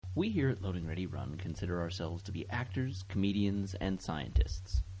We here at Loading Ready Run consider ourselves to be actors, comedians, and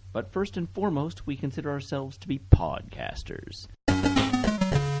scientists. But first and foremost, we consider ourselves to be podcasters.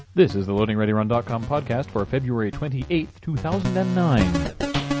 This is the LoadingReadyRun.com podcast for February 28th,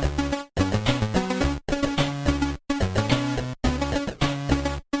 2009.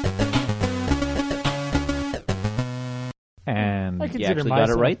 And You actually got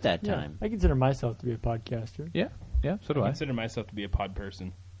it right that time. I consider myself to be a podcaster. yeah, so do I I. consider myself to be a pod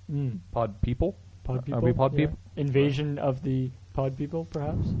person. Pod people? Pod people. Are we pod yeah. people? Invasion of the pod people,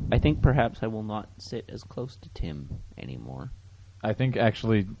 perhaps? I think perhaps I will not sit as close to Tim anymore. I think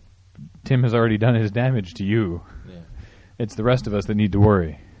actually Tim has already done his damage to you. Yeah. It's the rest of us that need to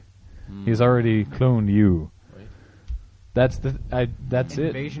worry. He's already cloned you. Wait. That's it.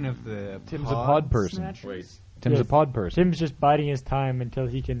 Invasion of the Tim's a pod person. snatchers? Wait. Tim's Yes. a pod person. Tim's just biding his time until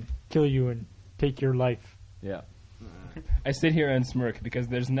he can kill you and take your life. Yeah. I sit here and smirk because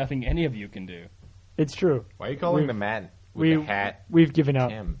there's nothing any of you can do. It's true. Why are you calling We- the man with the hat We've given up.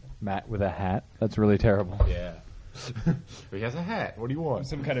 Tim? Matt with a hat. That's really terrible. Yeah. He has a hat. What do you I'm want?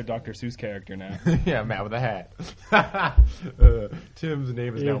 some kind of Dr. Seuss character now. Yeah, Matt with a hat. Tim's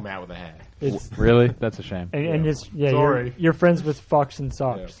name is Yeah. now Matt with a hat. It's Really? That's a shame. and it's Sorry. You're friends with Fox and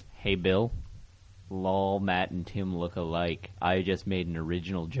Socks. Hey, Bill. Lol, Matt and Tim look alike. I just made an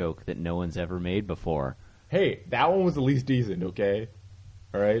original joke that no one's ever made before. Hey, that one was the least decent, okay?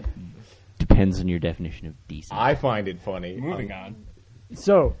 All right? Depends on your definition of decent. I find it funny. Moving on.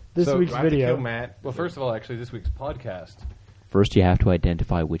 So this So, week's do I have to video. kill Matt? Well, first of all, actually, this week's podcast. First, you have to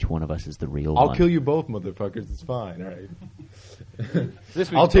identify which one of us is the real I'll one. kill you both, motherfuckers. It's fine, all right?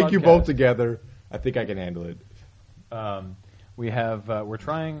 This week's I'll take you podcast, both together. I think I can handle it. We have. We're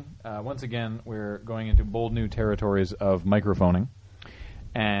trying once again. We're going into bold new territories of microphoning,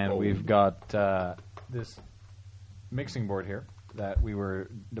 and we've got this mixing board here that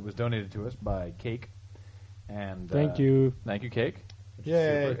was donated to us by Cake. And Thank you. Thank you, Cake.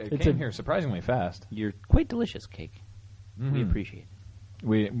 Yay. It It's came a- here surprisingly fast. You're quite delicious, Cake. We Mhm. appreciate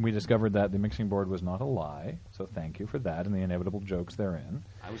it. We discovered that the mixing board was not a lie, so thank you for that and the inevitable jokes therein.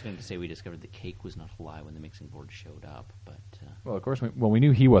 I was going to say we discovered the cake was not a lie when the mixing board showed up, but Well, of course, we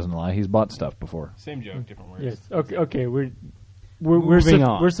knew he wasn't a lie. He's bought stuff before. Same joke, different words. Yes. Okay. We're Moving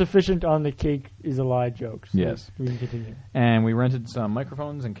on. We're sufficient on the cake is a lie jokes. So Yes. We can continue. And we rented some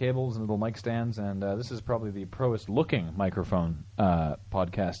microphones and cables and little mic stands, and this is probably the proest-looking microphone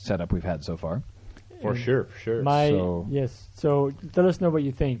podcast setup we've had so far. For sure. Yes. So let us know what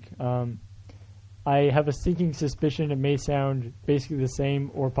you think. I have a sinking suspicion it may sound basically the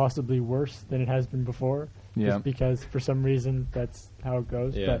same or possibly worse than it has been before. Yeah. Just because for some reason that's how it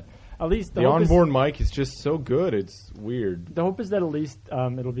goes. Yeah. But at least The onboard mic is just so good. It's weird. The hope is that at least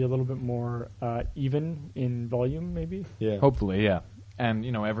it'll be a little bit more even in volume, maybe. Yeah. Hopefully, yeah. And,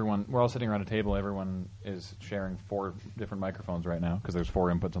 we're all sitting around a table. Everyone is sharing 4 different microphones right now because there's 4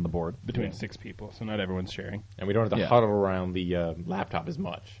 inputs on the board. Between 6 people, so not everyone's sharing. And we don't have to Yeah. huddle around the laptop as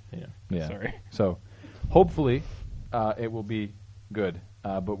much. Yeah. Yeah. Sorry. So, hopefully, it will be good.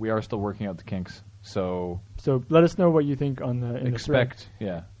 But we are still working out the kinks. So, So let us know what you think on the in expect,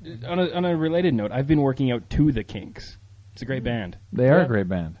 yeah. On a related note, I've been working out to the Kinks. It's a great band. They are Yeah. a great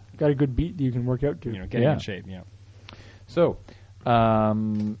band. the thread. Got a good beat that you can work out to. Getting Yeah. in shape, yeah. So,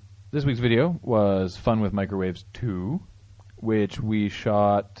 this week's video was Fun with Microwaves 2, which we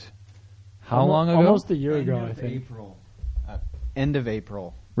shot how long ago? Almost a year ago, I think. April. End of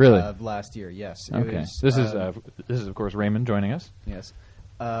April. Really? Of last year, yes. It Okay. was, This is of course Raymond joining us. Yes.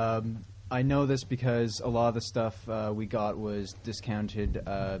 I know this because a lot of the stuff we got was discounted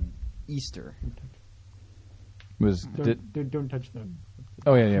Easter. Don't touch them.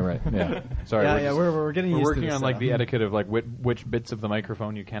 Oh yeah, right. Yeah. Sorry. Yeah, we're getting we're used working to this on like stuff. the etiquette of like which bits of the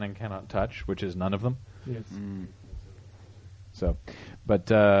microphone you can and cannot touch, which is none of them. Yes. So, but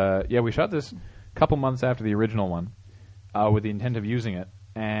we shot this a couple months after the original one with the intent of using it,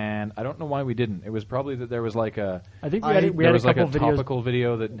 and I don't know why we didn't. It was probably that there was like a I think I- we there had was a like a couple videos. topical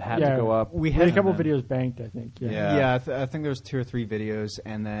video that had Yeah, to go up. we We had a had couple and then- videos banked, I think. Yeah. Yeah, I think there was 2 or 3 videos,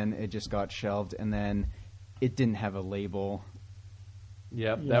 and then it just got shelved, and then it didn't have a label.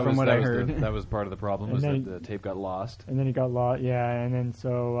 Yep, Yeah. that From was what that I was heard. that was part of the problem And was then- that the tape got lost. And then it got lost. Yeah, and then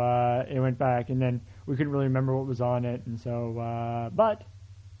so it went back, and then we couldn't really remember what was on it, and so but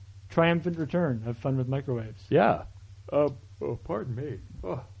triumphant return. Have fun with microwaves. Yeah. Pardon me.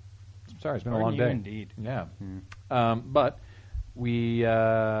 Oh. Sorry, it's been a long Pardon you day. indeed. Yeah. But we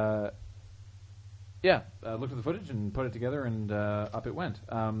looked at the footage and put it together, and up it went.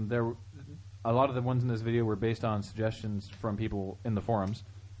 A lot of the ones in this video were based on suggestions from people in the forums,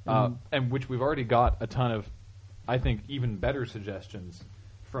 and which we've already got a ton of, I think, even better suggestions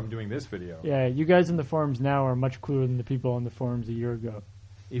from doing this video. Yeah, you guys in the forums now are much cooler than the people on the forums a year ago.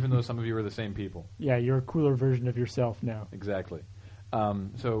 Even though some of you are the same people. Yeah, you're a cooler version of yourself now. Exactly.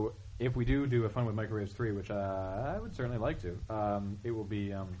 So if we do a Fun with Microwaves 3, which I would certainly like to, it will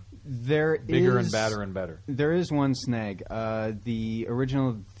be bigger and badder and better. There is one snag. The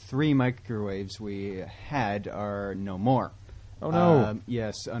original 3 microwaves we had are no more. Oh, no.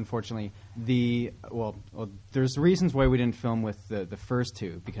 Yes, unfortunately. There's reasons why we didn't film with the first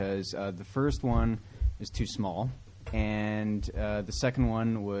 2, because the first one is too small, and the second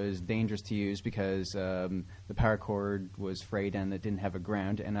one was dangerous to use because the power cord was frayed and it didn't have a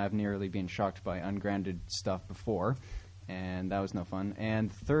ground, and I've nearly been shocked by ungrounded stuff before, and that was no fun. And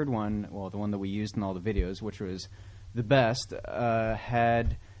the third one, the one that we used in all the videos, which was the best,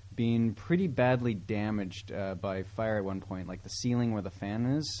 had been pretty badly damaged by fire at one point, like the ceiling where the fan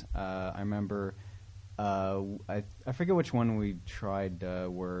is. I remember, I forget which one we tried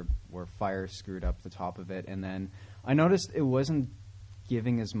where fire screwed up the top of it, and then I noticed it wasn't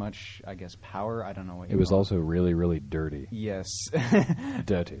giving as much, I guess, power. I don't know. It was also really, really dirty. Yes.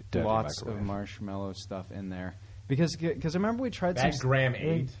 dirty Lots microwave. of marshmallow stuff in there. Because I remember we tried That some... Gram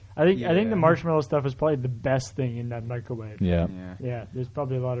 8. I think the marshmallow stuff was probably the best thing in that microwave. Yeah. Yeah. There's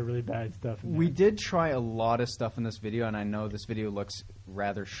probably a lot of really bad stuff in there. We did try a lot of stuff in this video, and I know this video looks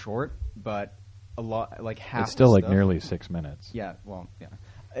rather short, but a lot, like half It's still the like stuff, nearly 6 minutes. Yeah, well,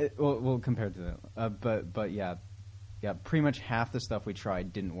 yeah. Well, compared to that. But yeah, pretty much half the stuff we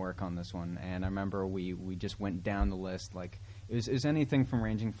tried didn't work on this one, and I remember we just went down the list. Like, it was anything from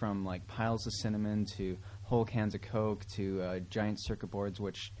ranging from, like, piles of cinnamon to whole cans of Coke to giant circuit boards,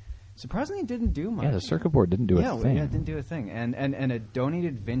 which surprisingly didn't do much. Yeah, the circuit board didn't do a thing. Yeah, it didn't do a thing. And a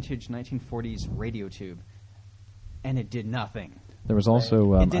donated vintage 1940s radio tube, and it did nothing. There was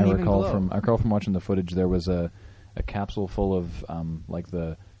also, It didn't I even recall glow. from watching the footage, there was a capsule full of like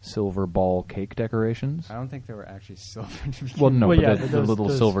the silver ball cake decorations. I don't think they were actually silver. To begin Well, no, Well, but yeah, the those- little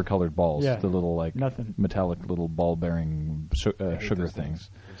those- silver-colored balls, yeah, the little like nothing. metallic little ball-bearing sugar those things.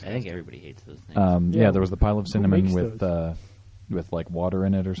 I think everybody hates those things. Yeah, Yeah, there was the pile of who cinnamon makes with those? with like water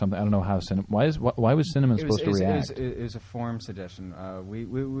in it or something. I don't know how cinnamon. Why was cinnamon supposed to react? It was a forum suggestion.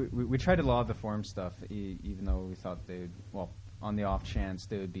 We tried a lot of the forum stuff, even though we thought on the off chance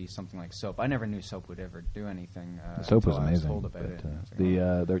there would be something like soap. I never knew soap would ever do anything. The soap was until I was amazing. told about But, it. And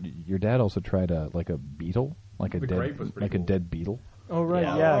I was like, your dad also tried a beetle, like a The grape was pretty a cool. dead beetle. Oh, right,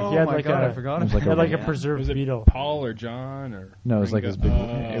 Yeah. yeah. He had my like God, a, I forgot It was about like he had a- like a yeah. preserved Was it beetle. Paul or John or? No, it was like Ringo?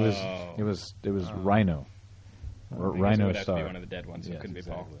 this big. Oh. It was Rhino. Or I guess it Rhino would have to be Star. one of the dead ones. So Yes, it couldn't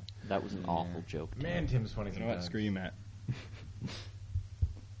exactly. be Paul. That was an awful joke. Man, Tim's funny You know what? sometimes. Screw you, Matt.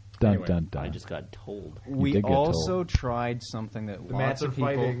 Dun Anyway, dun dun. I just got told. we did get also told. tried something that The lots Mats are of people,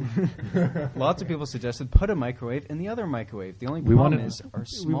 fighting. lots of people suggested: put a microwave in the other microwave. The only We problem wanted- is our we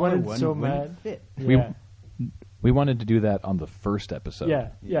smaller wanted one so wouldn't mad. fit. Yeah. We wanted to do that on the first episode.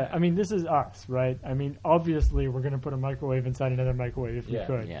 Yeah. I mean, this is us, right? I mean, obviously, we're going to put a microwave inside another microwave if Yeah. we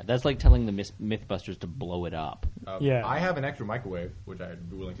could. Yeah, that's like telling the Mythbusters to blow it up. Yeah. I have an extra microwave, which I'd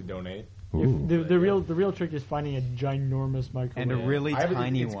be willing to donate. Ooh. If the real trick is finding a ginormous microwave. And a really I have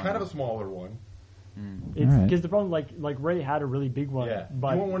tiny it's one. kind of a smaller one. It's Alright. because the problem, like Ray had a really big one, Yeah.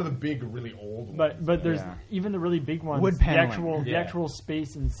 but you want one of the big, really old ones. but there's Yeah. even the really big ones. Wood the paneling. the Yeah. actual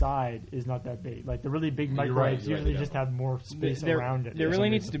space inside is not that big. Like the really big You're right, microwaves you're right, usually they just don't. have more space There around it. There for really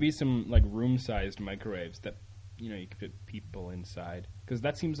some needs reason. to be some like room-sized microwaves that you could fit people inside because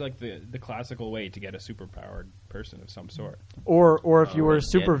that seems like the classical way to get a superpowered person of some sort. Or if you were a yeah.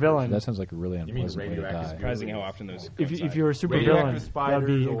 super villain, That sounds like a really mean unpleasant way to radioactive die. goo? Surprising how often those. Go if inside. you were a super radioactive villain, spiders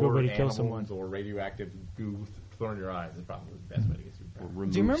that'd be a good or way to kill animals someone. or radioactive goo thrown in your eyes is probably the best way to get superpowers.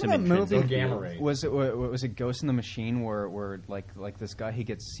 Remove Do you remember some that intrinsic movie? Gamma fields. ray. Was it Ghost in the Machine where like this guy, he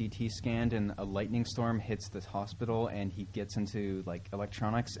gets CT scanned and a lightning storm hits this hospital and he gets into like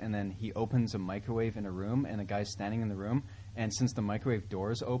electronics and then he opens a microwave in a room and a guy's standing in the room, and since the microwave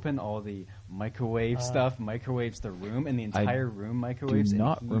doors open, all the microwave stuff microwaves the room and the entire room microwaves. do and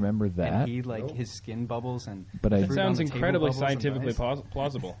not he- remember that. And he like his skin bubbles and But I- That fruit on sounds the table incredibly bubbles and scientifically dies.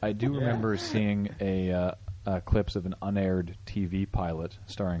 plausible. I do remember seeing clips of an unaired TV pilot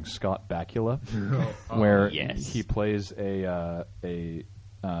starring Scott Bakula, where Yes. he plays a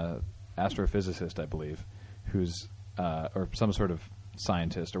astrophysicist, I believe, who's or some sort of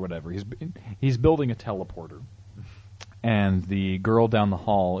scientist or whatever. He's building a teleporter, and the girl down the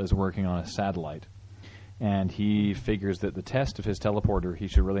hall is working on a satellite. And he figures that the test of his teleporter, he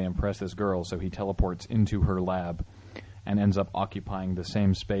should really impress this girl, so he teleports into her lab and ends up occupying the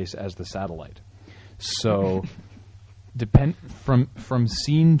same space as the satellite. So, from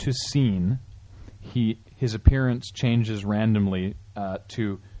scene to scene, his appearance changes randomly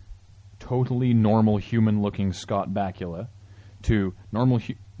to totally normal human-looking Scott Bakula to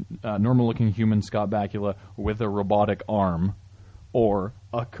normal-looking human Scott Bakula with a robotic arm, or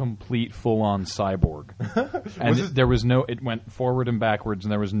a complete full-on cyborg. And there was no. It went forward and backwards,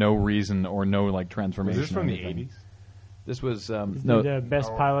 and there was no reason or no like Was transformation. this from or the anything. 80s? This was The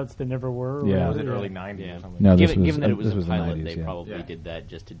best pilots that never were. or Yeah. Or whatever. was it Yeah. early 90s Yeah. or something? No, this given, was, given that it was this a was the pilot, 90s, they yeah. probably Yeah. did that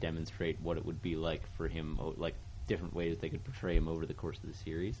just to demonstrate what it would be like for him, like different ways they could portray him over the course of the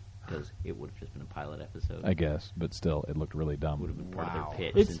series, because it would have just been a pilot episode. I guess, but still, it looked really Would dumb. have been part Wow. of their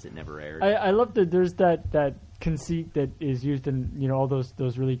pitch It's- since it never aired. I love that there's that conceit that is used in all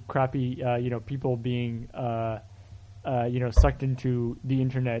those really crappy people being sucked into the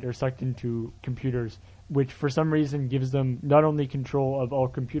internet or sucked into computers, which for some reason gives them not only control of all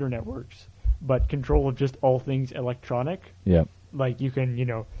computer networks but control of just all things electronic. Yeah. Like you can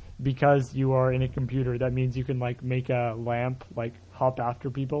because you are in a computer, that means you can like make a lamp like hop after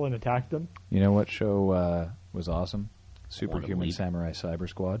people and attack them. You know what show was awesome? Quantum Superhuman Leap. Samurai Cyber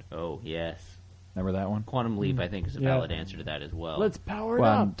Squad. Oh yes, Remember that one? Quantum Leap I think is a Yeah. valid answer to that as well. Let's power it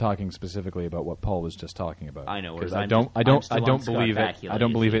Well, up. I'm talking specifically about what Paul was just talking about. I know, because whereas I I'm don't, just- I don't, I'm still I on don't Scott believe it. Bakula, I don't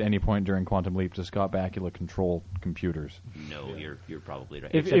you believe see. at any point during Quantum Leap does Scott Bakula control computers. No, you're probably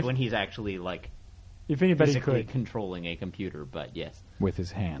right. If- Except if- when he's actually like If anybody physically could. controlling a computer, but yes, With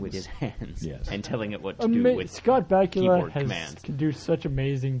his hands. with his hands, Yes. and telling it what to do with Scott Bakula keyboard has commands. can do such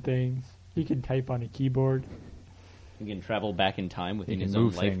amazing things. He can type on a keyboard. He can travel back in time within He can his own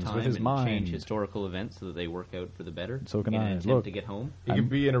move things with lifetime his and mind. change historical events so that they work out for the better. So can in I. an attempt Look. to get home. He could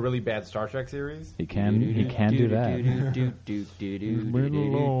be in a really bad Star Trek series. He can do that.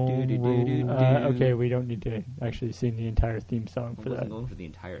 Okay, we don't need to actually sing the entire theme song I for wasn't that. going for the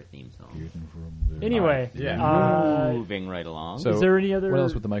entire theme song. Anyway, Yeah. Moving right along. So, is there any other? what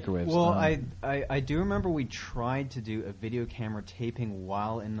else with the microwaves? Well, I do remember we tried to do a video camera taping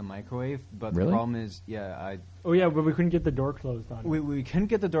while in the microwave, but Really? the problem is, Oh yeah, but we couldn't get the door closed on it. we couldn't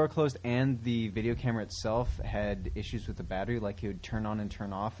get the door closed, and the video camera itself had issues with the battery, like it would turn on and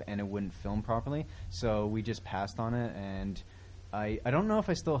turn off, and it wouldn't film properly. So we just passed on it, and I don't know if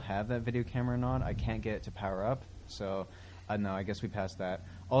I still have that video camera or not. I can't get it to power up, so no, I guess we passed that.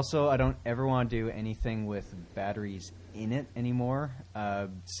 Also, I don't ever want to do anything with batteries in it anymore,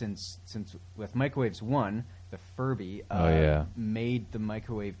 since with Microwaves 1, the Furby made the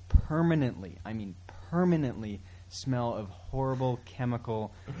microwave permanently, I mean permanently, smell of horrible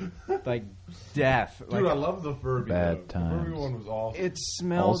chemical, like death. Dude, like, I love the Furby. Bad though. The Furby times. one was awesome. it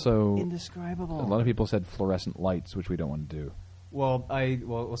smelled Also, indescribable. a lot of people said fluorescent lights, which we don't want to do.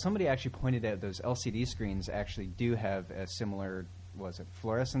 Well, somebody actually pointed out those LCD screens actually do have a similar, was it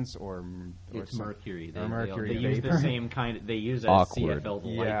fluorescence or it's some- mercury. or mercury They use the vapor. same kind. They use a Awkward. CFL to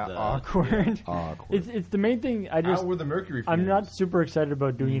Yeah, light the awkward. Awkward. It's the main thing. Out with the mercury I'm fumes. not super excited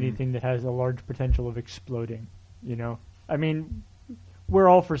about doing anything that has a large potential of exploding. I mean, we're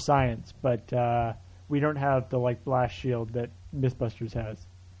all for science, but we don't have the blast shield that MythBusters has.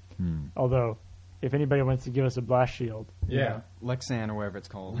 Although, if anybody wants to give us a blast shield, Yeah. Lexan or whatever it's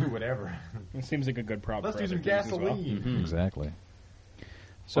called. Do whatever. It seems like a good prop. Let's for do some other things as well. gasoline. Exactly.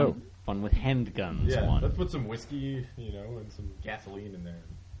 So, fun with handguns. Yeah, One. let's put some whiskey, and some gasoline in there.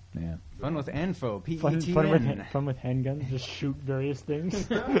 yeah. Fun with Anfo, fun PETN. with handguns, just shoot various things.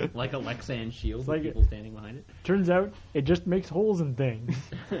 Like a Lexan shield It's with like people standing behind it. Turns out it just makes holes in things.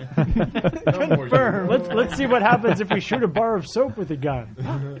 Confirm. Let's see what happens if we shoot a bar of soap with a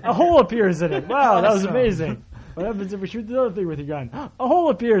gun. A hole appears in it. Wow, that was amazing. What happens if we shoot the other thing with a gun? A hole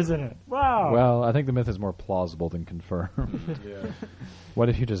appears in it. Wow. Well, I think the myth is more plausible than confirmed. Yeah. What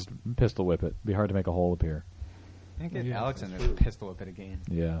if you just pistol whip it? Be hard to make a hole appear. I think get Alex in there to pistol whip it again.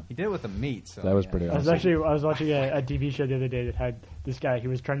 Yeah. He did it with the meat. So That was yeah. pretty I awesome. was watching a TV show the other day that had this guy. He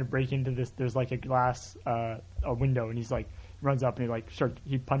was trying to break into this. There's like a glass a window, and he's like runs up and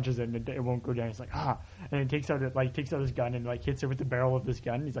he punches it and it won't go down. He's like and he takes out his gun and hits it with the barrel of this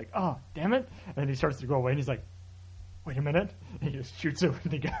gun. And he's like, damn it! And then he starts to go away and he's like, wait a minute. And he just shoots it with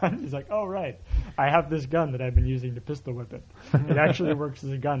the gun. He's like, oh right, I have this gun that I've been using to pistol whip it. It actually works as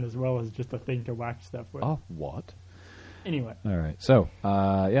a gun as well as just a thing to whack stuff with. Oh, what? Anyway, All right. So,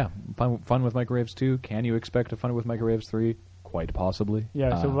 fun with microwaves 2. Can you expect a fun with microwaves 3? Quite possibly.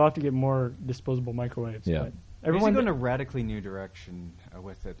 yeah. So we'll have to get more disposable microwaves. Yeah. But Everyone everyone going a radically new direction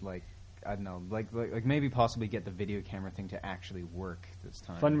with it. Like I don't know, like maybe possibly get the video camera thing to actually work this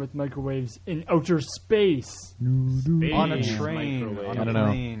time. fun with microwaves in outer space. on a Space train. microwave. On I a don't know.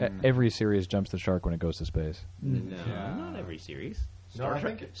 plane. Every series jumps the shark when it goes to space. No, Yeah. not every series. No, I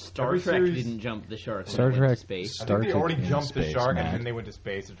think Star every Trek series- didn't jump the shark. Star when it went Trek- to space. I Star think they Trek already in jumped the space, shark Matt. and then they went to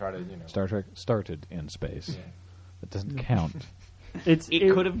space to try to, Star Trek started in space. Yeah. That doesn't count.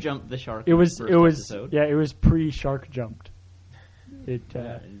 It could have jumped the shark. It in the was. first It was. episode. Yeah. It was pre-shark jumped. It.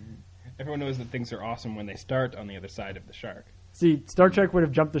 Everyone knows that things are awesome when they start on the other side of the shark. See, Star Trek would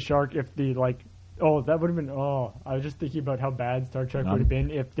have jumped the shark if the like. Oh, that would have been. Oh, I was just thinking about how bad Star Trek would have been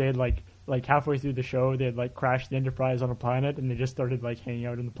if they had like halfway through the show they had like crashed the Enterprise on a planet and they just started like hanging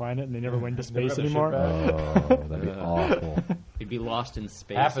out on the planet and they never went to space got the ship anymore. back. Oh, that'd be awful. It'd be lost in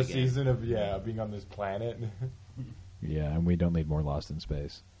space. Half a again. season of being on this planet. Yeah, and we don't need more Lost in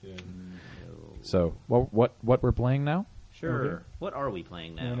Space. Yeah. So, what we're playing now? Sure. Okay. What are we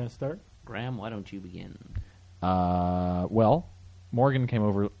playing You now? wanna start? Graham, why don't you begin? Well, Morgan came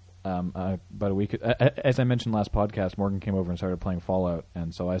over about a week. As I mentioned last podcast, Morgan came over and started playing Fallout,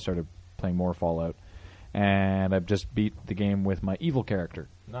 and so I started playing more Fallout. And I've just beat the game with my evil character.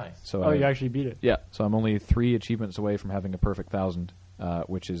 Nice. So Oh, you actually beat it. yeah, so I'm only 3 achievements away from having a perfect 1,000,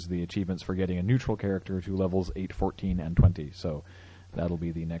 which is the achievements for getting a neutral character to levels 8, 14, and 20. So that'll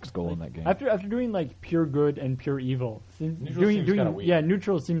be the next goal in that game. After doing like pure good and pure evil, Neutral seems kinda weak. yeah,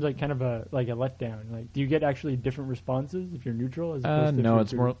 neutral seems like kind of a letdown. Like, do you get actually different responses if you're neutral as opposed to if no, you're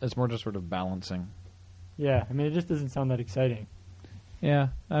it's pure- more just sort of balancing. Yeah, I mean, it just doesn't sound that exciting. Yeah,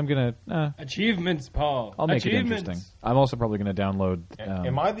 I'm gonna. Achievements, Paul. I'll make it Achievements. interesting. I'm also probably gonna download.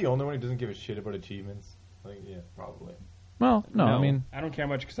 Am I the only one who doesn't give a shit about achievements? Like, yeah, probably. Well, no, I mean, I don't care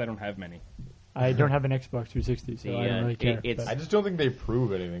much because I don't have many. I don't have an Xbox 360, so I don't really care. it's- I just don't think they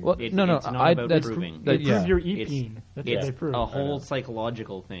prove anything. well, It- no, it's not about that's proving. They that, yeah. prove your It's- e-peen. That's what It's they prove. a whole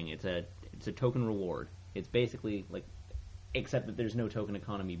psychological thing. It's a token reward. It's basically like, except that there's no token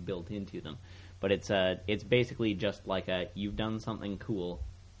economy built into them. But it's basically just like you've done something cool.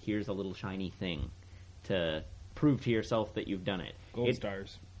 Here's a little shiny thing to prove to yourself that you've done it. Gold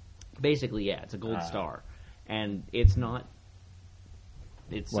stars. Basically, yeah, it's a gold star, and it's not.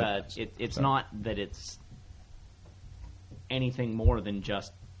 It's What? it's Sorry. not that it's anything more than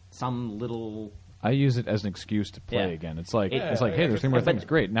just some little. I use it as an excuse to play Yeah. again. It's like Yeah, it's like, hey, there's 3 more but- things.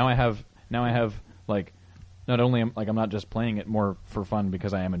 Great. Now I have like. Not only I'm not just playing it more for fun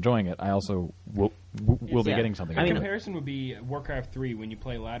because I am enjoying it. I also will be Yeah. getting something. I out mean, of it. Comparison would be Warcraft 3 when you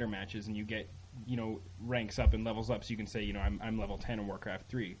play ladder matches and you get, ranks up and levels up. So you can say, I'm level 10 in Warcraft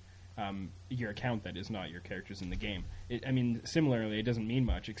 3. Your account, that is, not your characters in the game. Similarly, it doesn't mean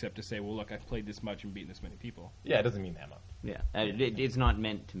much except to say, well, look, I've played this much and beaten this many people. Yeah, it doesn't mean that much. Yeah, it's not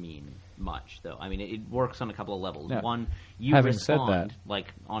meant to mean much, though. I mean, it works on a couple of levels. Yeah. One, you Having said respond that-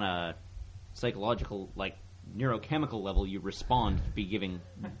 like on a psychological, like neurochemical level. You respond to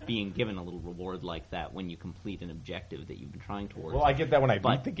being given a little reward like that when you complete an objective that you've been trying towards. Well, I get that when I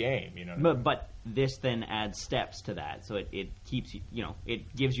But- beat the game, you know. But this then adds steps to that, so it keeps you,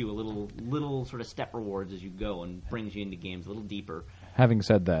 it gives you a little sort of step rewards as you go and brings you into games a little deeper. Having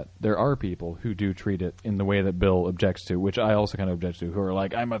said that, there are people who do treat it in the way that Bill objects to, which I also kind of object to, who are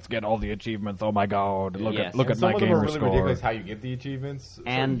like, I must get all the achievements. Oh my god, look Yes. at And some my of them gamer are really score. ridiculous how you get the achievements. certain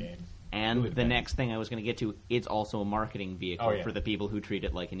And games. and Really the depends. next thing I was going to get to, it's also a marketing vehicle Oh, yeah. for the people who treat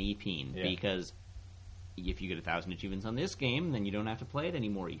it like an e-peen, Yeah. because if you get 1,000 achievements on this game, then you don't have to play it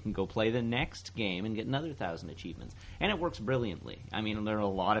anymore. You can go play the next game and get another 1,000 achievements, and it works brilliantly. I mean, there are a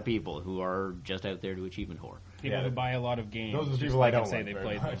lot of people who are just out there to achievement whore. People Yeah. who buy a lot of games. Those are the just people I like don't and say like they very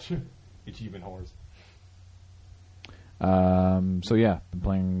played them. much. Achievement whores. So yeah, been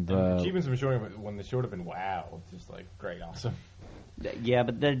playing the. Achievements were showing up when they showed up in WoW. It's just like great, awesome. Yeah,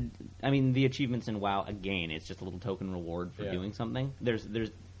 but the achievements in WoW, again, it's just a little token reward for Yeah. doing something. There's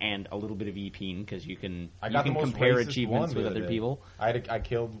and a little bit of e-peen because you can I got the most compare racist achievements one with the other day. people. I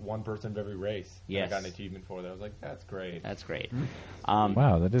killed one person of every race. and Yes. I got an achievement for that. I was like, that's great. That's great.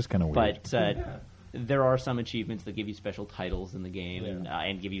 Wow, that is kind of weird. But there are some achievements that give you special titles in the game Yeah.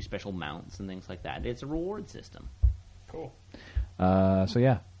 and give you special mounts and things like that. It's a reward system. Cool. So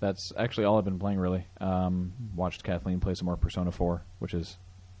yeah, that's actually all I've been playing really. Watched Kathleen play some more Persona 4, which is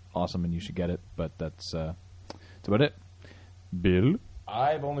awesome, and you should get it. But that's about it. Bill,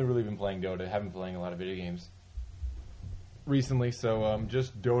 I've only really been playing Dota. Haven't been playing a lot of video games recently, so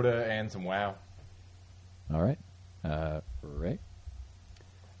just Dota and some WoW. all right. Ray,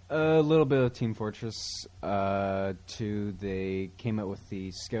 A little bit of Team Fortress 2. They came out with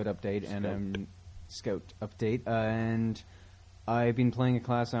the Scout update and I've been playing a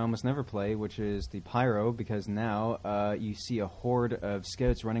class I almost never play, which is the Pyro, because now you see a horde of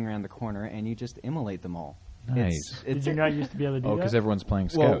scouts running around the corner and you just immolate them all. Nice. Did you not used to be able to do Oh, that? because everyone's playing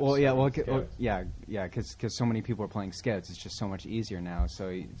Scouts. Scouts. Because so many people are playing Scouts, it's just so much easier now.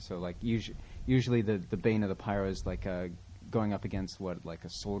 So like usually the bane of the Pyro is like going up against like a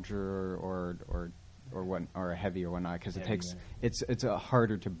soldier or a heavy or whatnot, because it takes it's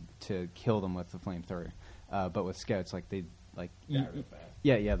harder to kill them with the flamethrower. But with Scouts, like like Die real fast.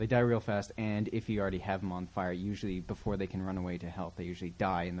 yeah, they die real fast. And if you already have them on fire, usually before they can run away to help, they usually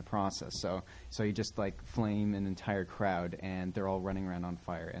die in the process. So you just like flame an entire crowd, and they're all running around on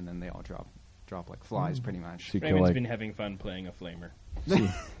fire, and then they all drop like flies, pretty much. So you kill Raymond's like, been having fun playing a flamer.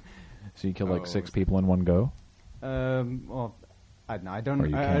 so you kill like Oh, 6 people in one go. Well, I don't. Or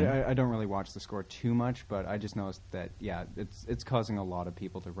you can. I don't really watch the score too much, but I just noticed that it's causing a lot of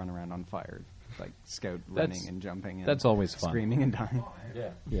people to run around on fire, like Scout running and jumping. And that's always fun. Screaming and dying.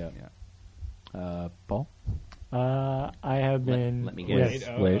 Yeah. Yeah. Yeah. Paul? I have been. let me guess.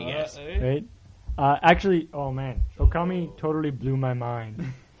 Yes. Wait. Yes. Right? Actually, oh man, Okami totally blew my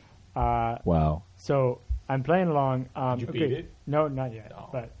mind. Wow. So I'm playing along. Did you okay. beat it? No, not yet. No.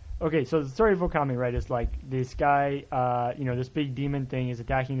 But okay, so the story of Okami, right, is like this guy, this big demon thing is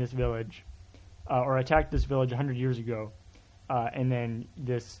attacking this village, or attacked this village 100 years ago, and then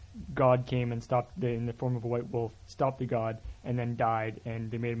this god came and stopped in the form of a white wolf, stopped the god, and then died, and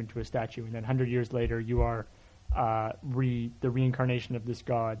they made him into a statue. And then 100 years later, you are the reincarnation of this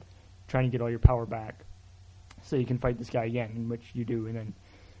god, trying to get all your power back, so you can fight this guy again, in which you do, and then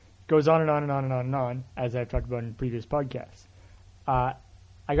it goes on and on and on and on and on, as I've talked about in previous podcasts.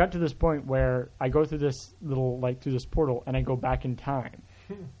 I got to this point where I go through this through this portal, and I go back in time.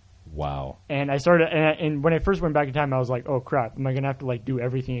 Wow. And I started, and when I first went back in time, I was like, "Oh crap! Am I gonna have to do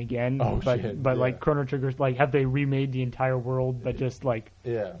everything again?" Oh, but shit, but yeah. Chrono Trigger's have they remade the entire world, but just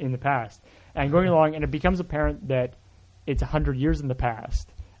Yeah. in the past? And I'm going along, and it becomes apparent that it's 100 years in the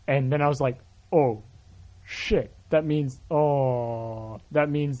past. And then I was like, "Oh, shit! That means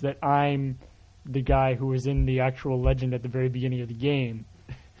that I'm the guy who was in the actual legend at the very beginning of the game."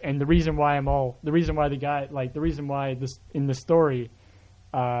 And the reason why this in the story,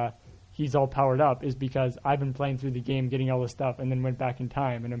 he's all powered up is because I've been playing through the game, getting all this stuff, and then went back in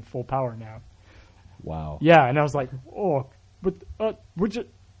time, and I'm full power now. Wow. Yeah, and I was like, oh, but oh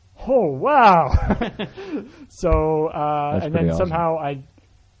wow. So That's and pretty then awesome. somehow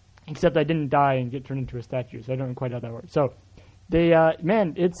except I didn't die and get turned into a statue, so I don't know quite how that works. So they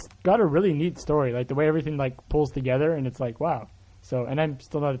it's got a really neat story, like the way everything pulls together, and it's like wow. So, and I'm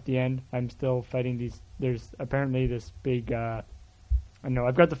still not at the end. I'm still fighting these. There's apparently this big. I know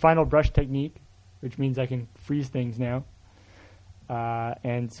I've got the final brush technique, which means I can freeze things now.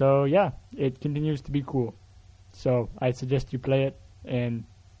 And so yeah, it continues to be cool. So I suggest you play it and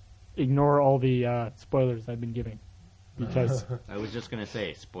ignore all the spoilers I've been giving, because I was just gonna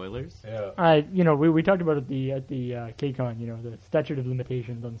say spoilers. Yeah. we talked about it at the KCON. The statute of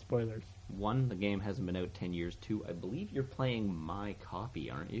limitations on spoilers. 1, the game hasn't been out 10 years. 2, I believe you're playing my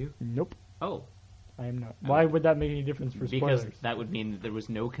copy, aren't you? Nope, Oh, I am not. Why would that make any difference for because spoilers? that would mean that there was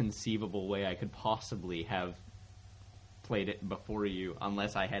no conceivable way I could possibly have played it before you,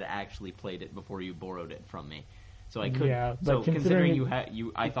 unless I had actually played it before you borrowed it from me. So I could. Yeah, so but considering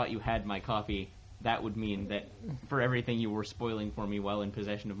considering I thought you had my copy. That would mean that for everything you were spoiling for me while in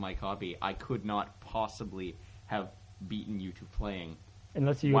possession of my copy, I could not possibly have beaten you to playing.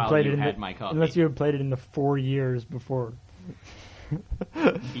 Unless you while had played you it in had the, my copy. unless you had played it in the 4 years before.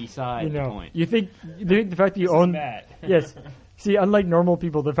 Beside the point. You think the fact that you This is own Matt. yes. See, unlike normal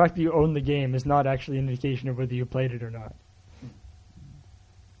people, the fact that you own the game is not actually an indication of whether you played it or not.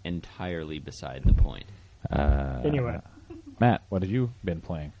 Entirely beside the point. Anyway, Matt, what have you been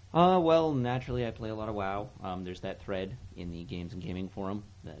playing? Well, naturally, I play a lot of WoW. There's that thread in the Games and Gaming forum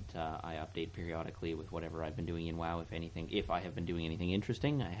that I update periodically with whatever I've been doing in WoW, if I have been doing anything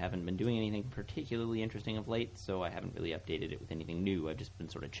interesting. I haven't been doing anything particularly interesting of late, so I haven't really updated it with anything new. I've just been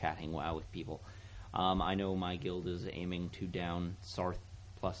sort of chatting WoW with people. I know my guild is aiming to down Sarth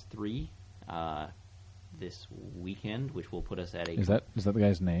 +3 this weekend, which will put us at a... Is that the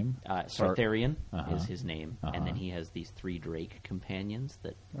guy's name? Sartharian Uh-huh. is his name, and then he has these 3 Drake companions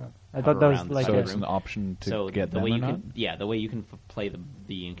that I thought that was around the like So side a, it's an option to so get the them way or you not? can, the way you can play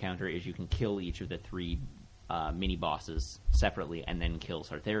the encounter is you can kill each of the 3 mini bosses separately and then kill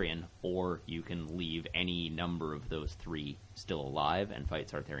Sartharian, or you can leave any number of those 3 still alive and fight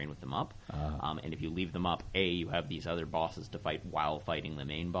Sartharian with them up. And if you leave them up, you have these other bosses to fight while fighting the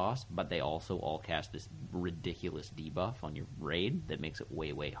main boss, but they also all cast this ridiculous debuff on your raid that makes it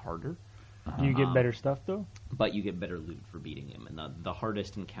way, way harder. do you get better stuff though? But you get better loot for beating him, and the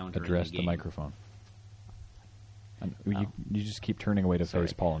hardest encounter Address in the the game. microphone. And you just keep turning away to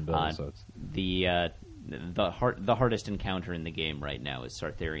face Paul and Bill, so it's... The hardest encounter in the game right now is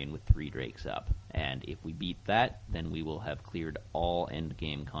Sartharian with 3 Drakes up, and if we beat that, then we will have cleared all end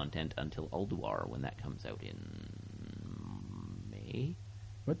game content until Ulduar when that comes out in May.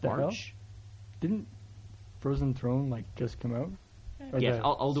 What the hell? March. Didn't Frozen Throne just come out? Or Yes, the-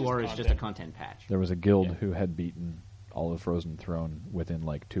 Ulduar is just a content patch. There was a guild who had beaten all of Frozen Throne within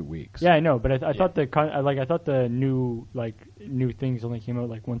like 2 weeks. Yeah, I know, but I thought I thought the new things only came out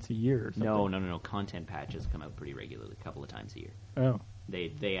like once a year or something. No. Content patches come out pretty regularly, a couple of times a year. Oh.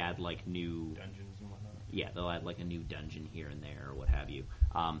 They add like new Dungeons and whatnot. Yeah, they'll add like a new dungeon here and there or what have you.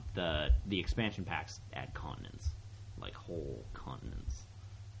 The expansion packs add continents, like whole continents.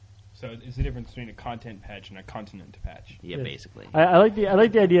 So it's the difference between a content patch and a continent patch. Yeah, Yes. basically. I like the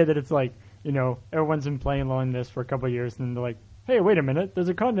idea that it's like, you know, everyone's been playing along this for a couple of years, and they're like, hey, wait a minute, there's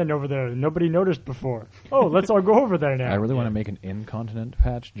a continent over there nobody noticed before. Oh, let's all go over there now. I really want to make an in-continent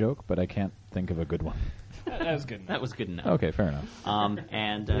patch joke, but I can't think of a good one. That was good enough. That was good enough. Okay, fair enough.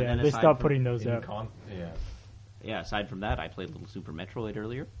 And Yeah, then they aside stopped from- putting those In out. aside from that, I played a little Super Metroid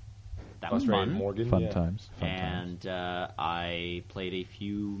earlier. That was Australian fun. Morgan. Fun yeah. times. Fun And times. I played a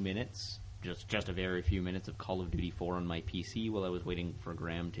few minutes, just a very few minutes of Call of Duty 4 on my PC while I was waiting for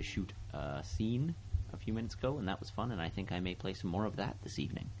Graham to shoot a scene a few minutes ago, and that was fun, and I think I may play some more of that this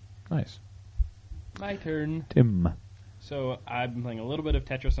evening. Nice. My turn. Tim. So I've been playing a little bit of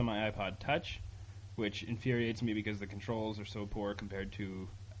Tetris on my iPod Touch, which infuriates me because the controls are so poor compared to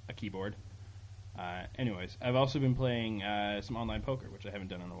a keyboard. Anyways, I've also been playing some online poker, which I haven't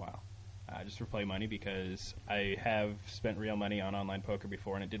done in a while. Just for play money, because I have spent real money on online poker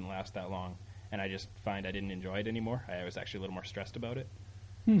before and it didn't last that long, and I just find I didn't enjoy it anymore. I was actually a little more stressed about it.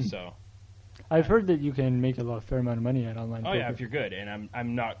 So, I've heard that you can make a fair amount of money at online oh poker. yeah, if you're good, and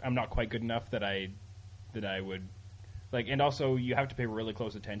I'm not quite good enough that I would like, and also you have to pay really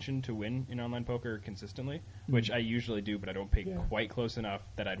close attention to win in online poker consistently, which I usually do, but I don't pay quite close enough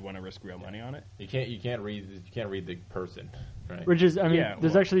that I'd want to risk real money on it. You can't read the person, right? Which is, I mean, Yeah,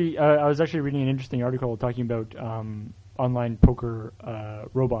 there's well- actually, I was actually reading an interesting article talking about online poker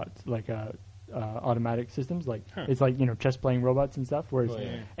robots, like automatic systems, like it's like, you know, chess playing robots and stuff. Whereas,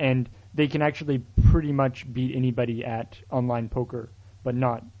 and they can actually pretty much beat anybody at online poker, but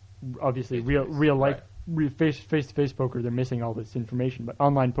not obviously real life face to face poker. They're missing all this information, but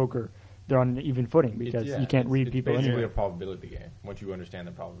online poker, they're on an even footing because you can't read people It's basically anyway. a probability game once you understand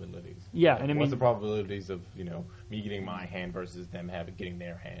the probabilities. Yeah, and I mean, what's the probabilities of me getting my hand versus them getting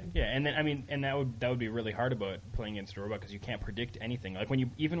their hand? Yeah, and then I mean, and that would be really hard about playing against a robot because you can't predict anything. Like when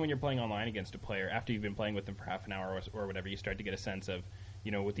you're playing online against a player, after you've been playing with them for half an hour or whatever, you start to get a sense of,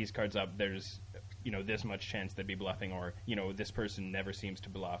 with these cards up, there's this much chance they'd be bluffing, or this person never seems to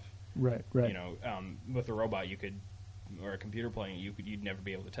bluff. right. With a robot, you could, or a computer playing it, you'd never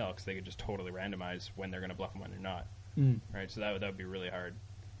be able to tell because they could just totally randomize when they're going to bluff and when they're not. Right, so that would be really hard.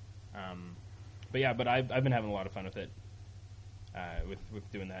 But I've been having a lot of fun with it,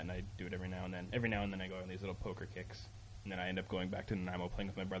 with doing that, and I do it every now and then. Every now and then I go on these little poker kicks, and then I end up going back to Nanaimo, playing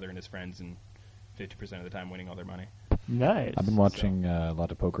with my brother and his friends, and 50% of the time winning all their money. Nice. I've been watching a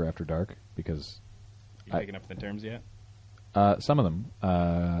lot of Poker After Dark because You picking up the terms yet? some of them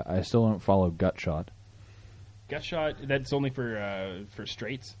I still don't follow Gutshot. Gutshot, that's only for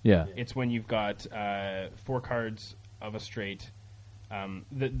straights. Yeah. It's when you've got 4 cards of a straight.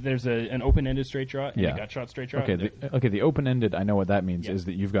 There's an open-ended straight draw and a Gutshot straight draw. Okay, the open-ended, I know what that means, Yeah. is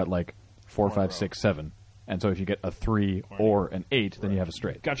that you've got like 4, Four in a 5, row. 6, 7. And so if you get a 3 or an 8, then you have a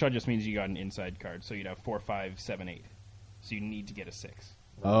straight. Gutshot just means you got an inside card, so you'd have 4, 5, 7, 8. So you need to get a 6.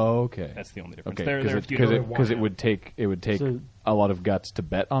 Okay. That's the only difference. Okay, There are a few because different- it would take So- a lot of guts to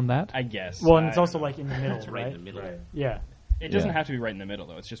bet on that. I guess. Well, and I it's don't also know. like in the middle, It's right in the middle. Right. Yeah, It doesn't Yeah. have to be right in the middle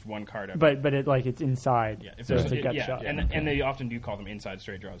though. It's just one card. Of but it's inside, yeah, if so there's it's a gut shot. and they often do call them inside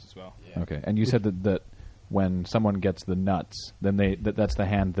straight draws as well. Okay, and you said that when someone gets the nuts, then that's the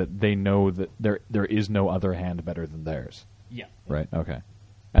hand that they know that there is no other hand better than theirs. Yeah. Right. Okay.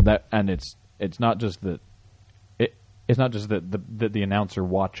 And it's not just that it's not just that the announcer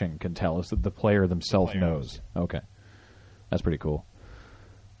watching can tell. It's that the player themselves player knows. Okay. That's pretty cool.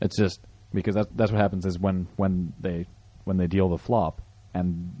 It's just because that's what happens is when they deal the flop,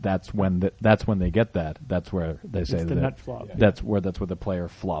 and that's when they get that. That's where they say It's the that nut flop. That's where the player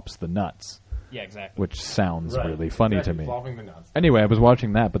flops the nuts, Yeah, exactly. which sounds Right. really funny Exactly, to me. flopping the nuts. Anyway, I was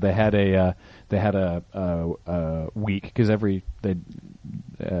watching that, but they had a week because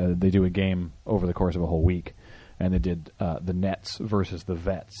they do a game over the course of a whole week, and they did the Nets versus the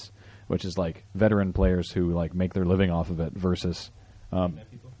Vets, which is like veteran players who like make their living off of it versus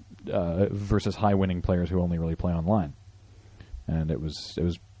high winning players who only really play online, and it was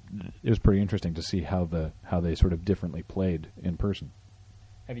pretty interesting to see how they sort of differently played in person.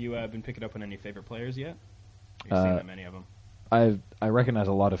 Have you been picking up on any favorite players yet? You've seen that many of them. I recognize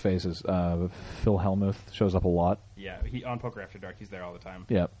a lot of faces. Phil Hellmuth shows up a lot. Yeah, he on Poker After Dark. He's there all the time.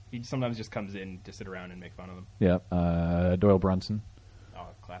 Yeah, He sometimes just comes in to sit around and make fun of them. yeah. Doyle Brunson, Oh,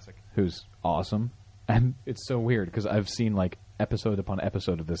 classic. who's awesome, And it's so weird because I've seen like episode upon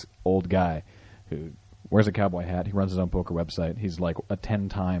episode of this old guy who wears a cowboy hat. He runs his own poker website. He's like a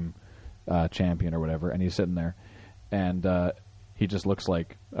 10-time champion or whatever, and he's sitting there, and he just looks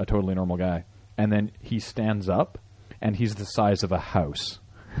like a totally normal guy. And then he stands up, and he's the size of a house.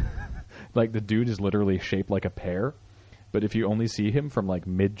 Like, the dude is literally shaped like a pear, but if you only see him from like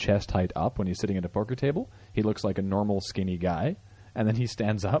mid-chest height up when he's sitting at a poker table, he looks like a normal skinny guy. And then he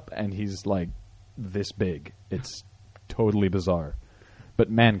stands up, and he's like this big. It's totally bizarre. But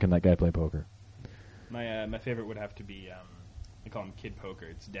man, can that guy play poker. My favorite would have to be I call him Kid Poker.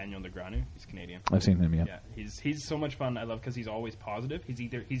 It's Daniel Negreanu. He's Canadian. I've seen him, yeah. Yeah, he's so much fun. I love because he's always positive. He's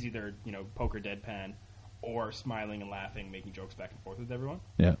either poker deadpan, or smiling and laughing, making jokes back and forth with everyone.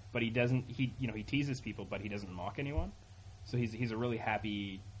 Yeah. But he doesn't. He teases people, but he doesn't mock anyone. So he's a really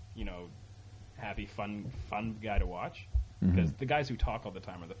happy, fun guy to watch. Because the guys who talk all the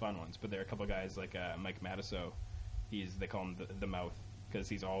time are the fun ones. But there are a couple of guys like Mike Matiso. They call him the mouth because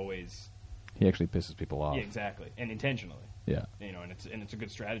he's always. He actually pisses people off. Yeah, exactly, and intentionally. Yeah. And it's a good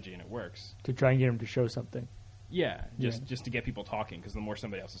strategy and it works. To try and get him to show something. Yeah, just to get people talking, because the more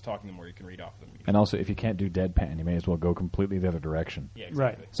somebody else is talking, the more you can read off them. And also, if you can't do deadpan, you may as well go completely the other direction. Yeah,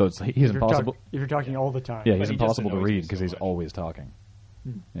 exactly. Right. So he's impossible. If you're talking all the time. Yeah, But he's he just impossible to annoys read me because so he's much. always talking.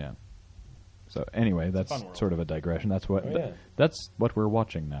 Yeah. So anyway, that's fun world. sort of a digression. That's what that's what we're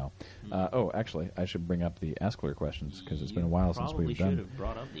watching now. Actually, I should bring up the Askler questions because it's been a while since Probably we've should done. have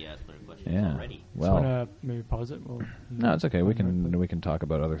brought up the Askler questions Yeah. already. Well, Want to maybe pause it? We'll no, it's okay. We can talk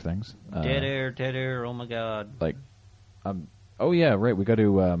about other things. Dead air. Oh my God. Like, oh yeah, right. We got to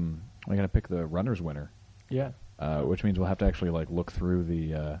we're gonna pick the runners winner, Yeah. which means we'll have to actually like look through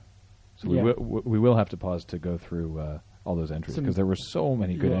the. So Yeah. we will have to pause to go through all those entries because there were so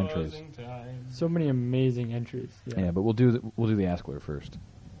many good entries. So many amazing entries. Yeah, but we'll do the Askler first.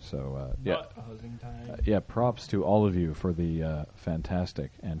 So yeah, props to all of you for the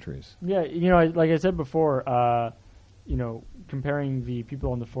fantastic entries. Yeah, like I said before, comparing the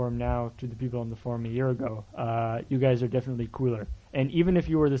people on the forum now to the people on the forum a year ago, you guys are definitely cooler. And even if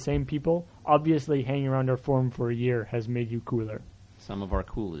you were the same people, obviously hanging around our forum for a year has made you cooler. Some of our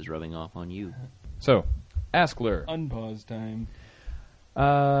cool is rubbing off on you. So, Askler. Unpause time.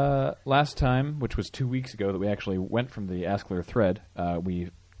 Last time, which was 2 weeks ago, that we actually went from the Askler thread, we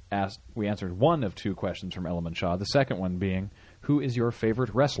answered one of two questions from Element Shaw. The second one being, who is your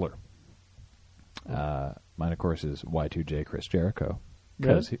favorite wrestler? Mine, of course, is Y2J Chris Jericho.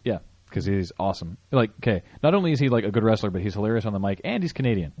 Really? Because he's awesome. Like, okay, not only is he like a good wrestler, but he's hilarious on the mic, and he's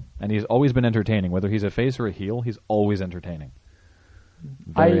Canadian, and he's always been entertaining. Whether he's a face or a heel, he's always entertaining.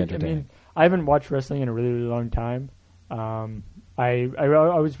 Very entertaining. I mean, I haven't watched wrestling in a really, really long time. I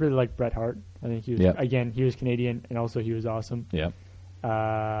always really liked Bret Hart. I think he was he was Canadian, and also he was awesome. Yeah.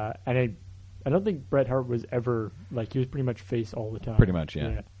 And I don't think Bret Hart was ever he was pretty much face all the time. Pretty much,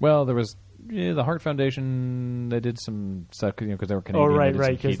 yeah. Well, there was the Hart Foundation. They did some stuff because they were Canadian. Oh, right, they did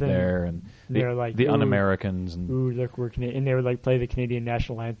right. some heat there, and they're like the Un-Americans, and ooh, look, we're Canadian. And they would play the Canadian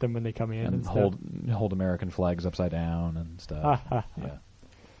national anthem when they come in, and hold American flags upside down and stuff.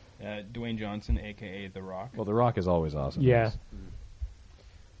 Yeah. Dwayne Johnson, a.k.a. The Rock. Well, The Rock is always awesome. Yeah.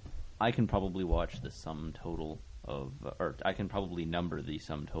 I can probably watch the sum total of, or I can probably number the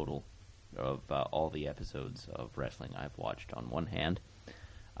sum total of all the episodes of wrestling I've watched on one hand.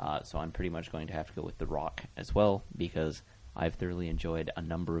 So I'm pretty much going to have to go with The Rock as well, because I've thoroughly enjoyed a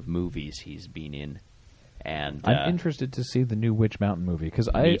number of movies he's been in. And I'm interested to see the new Witch Mountain movie because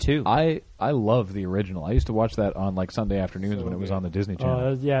Me too. I love the original. I used to watch that on like Sunday afternoons when it was on the Disney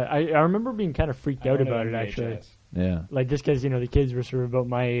Channel. I remember being kind of freaked out about it actually. Yeah, like just because the kids were sort of about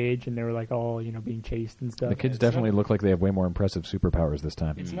my age and they were like all being chased and stuff. The kids definitely look like they have way more impressive superpowers this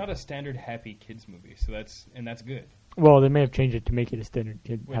time. It's not a standard happy kids movie, so that's good. Well, they may have changed it to make it a standard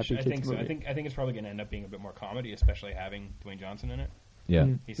happy kids think movie. So. I think it's probably going to end up being a bit more comedy, especially having Dwayne Johnson in it. Yeah,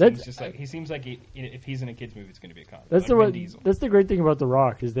 he seems like if he's in a kids movie, it's going to be a comedy. That's the great thing about The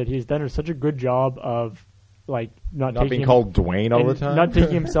Rock is that he's done such a good job of not being called Dwayne all the time, not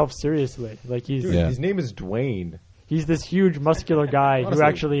taking himself seriously. Like his name is Dwayne. He's this huge muscular guy who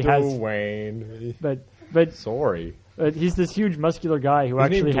actually has Dwayne. But sorry. He's this huge muscular guy who his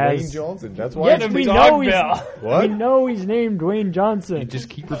actually name has Dwayne Johnson. That's why. Yes, we know What? We know he's named Dwayne Johnson. You just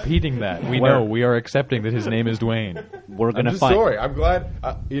keep repeating that. We know. We are accepting that his name is Dwayne. We're going to find. Sorry, I'm glad.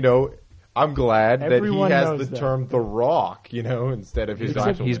 I'm glad Everyone that he has knows the that. term The Rock, instead of his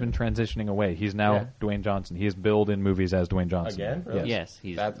actual He's name. been transitioning away. He's now Dwayne Johnson. He is billed in movies as Dwayne Johnson. Again? Really? Yes,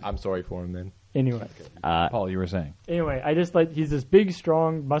 he's. I'm sorry for him then. Anyway, Paul, you were saying. Anyway, I just he's this big,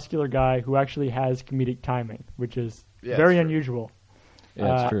 strong, muscular guy who actually has comedic timing, which is very unusual.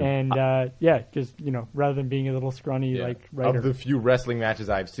 Yeah, it's true. And just rather than being a little scrawny Yeah. like writer. Of the few wrestling matches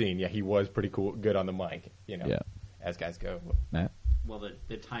I've seen, he was pretty good on the mic. Yeah. As guys go. Matt? Well,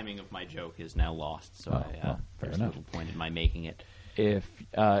 the timing of my joke is now lost, so well, fair there's enough. little point in my making it. If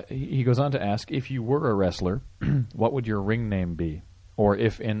he goes on to ask, if you were a wrestler, what would your ring name be? Or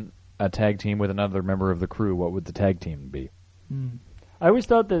if in a tag team with another member of the crew, what would the tag team be? I always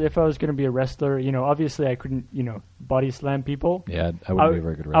thought that if I was going to be a wrestler, obviously I couldn't, body slam people. Yeah, I wouldn't be a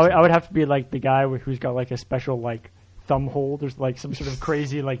very good wrestler. I would have to be like the guy who's got like a special like thumb hold. There's like some sort of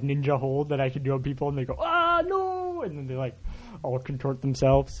crazy like ninja hold that I could do on people, and they go, ah, no, and then they like all contort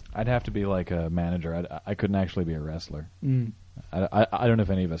themselves. I'd have to be like a manager. I couldn't actually be a wrestler. I don't know if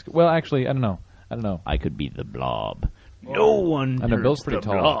any of us could. Well, actually, I don't know. I could be the Blob. No one. I know hurts Bill's pretty the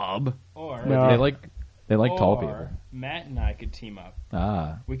tall. Blob. Or No. They like tall or people. Matt and I could team up.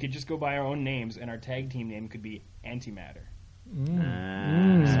 Ah, We could just go by our own names, and our tag team name could be Antimatter.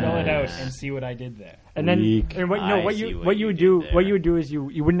 Ah. Spell it out and see what I did there. And then, Weak. and I what see you what what you you would did do there. what you would do is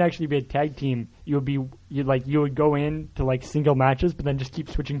you wouldn't actually be a tag team. You would go in to like single matches, but then just keep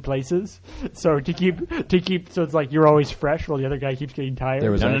switching places. So to keep so it's like you're always fresh while the other guy keeps getting tired.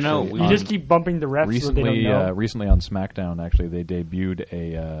 there was No, actually we you just keep bumping the refs so they don't recently know. recently on SmackDown. Actually, they debuted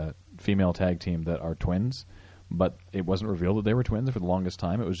a female tag team that are twins, but it wasn't revealed that they were twins for the longest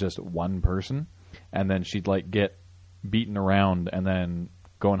time. It was just one person, and then she'd like get beaten around and then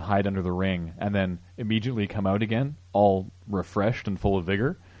go and hide under the ring, and then immediately come out again, all refreshed and full of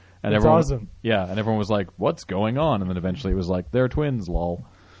vigor. And That's everyone, awesome. Yeah, and everyone was like, "What's going on?" And then eventually it was like, "They're twins, lol."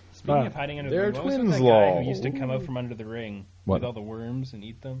 Speaking Wow. of hiding under They're the ring, what was with twins, that guy lol. who used to come out from under the ring What? with all the worms and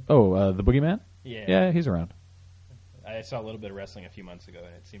eat them? Oh, the Boogeyman? Yeah. Yeah, he's around. I saw a little bit of wrestling a few months ago,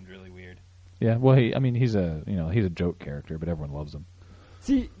 and it seemed really weird. Yeah, well, he's a joke character, but everyone loves him.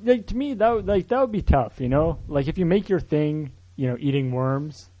 See, like to me that would be tough. Like if you make your thing, eating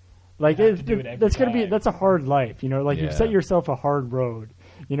worms. Like You have to do it every time. that's a hard life, Like Yeah. you've set yourself a hard road,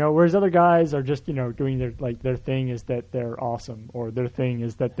 Whereas other guys are just doing their thing is that they're awesome, or their thing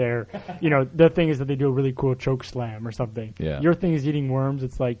is that they're their thing is that they do a really cool choke slam or something. Yeah. Your thing is eating worms.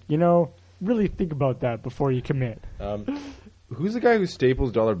 It's like really think about that before you commit. Who's the guy who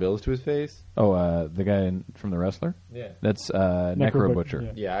staples dollar bills to his face? Oh, the guy from The Wrestler? Yeah. That's Necro Necro Butcher.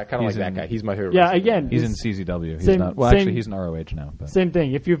 yeah. Yeah, I kind of He's like that in- guy. He's my favorite. Yeah, wrestler. again, He's in It's CZW. He's same- not. Well, same- actually, he's in ROH now. But Same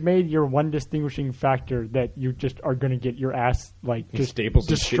thing. If you've made your one distinguishing factor that you just are going to get your ass like He just staples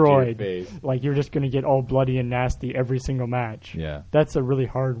some shit to your destroyed, face. like you're just going to get all bloody and nasty every single match. yeah, That's a really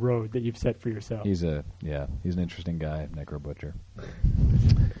hard road that you've set for yourself. he's an interesting guy, Necro Butcher.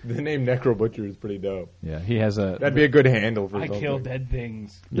 The name Necro Butcher is pretty dope. Yeah, he has a That'd be a good handle for I something. kill dead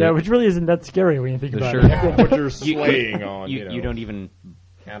things. Yeah, which really isn't that scary when you think The about shirt. it. Necro Butcher slaying on, You don't even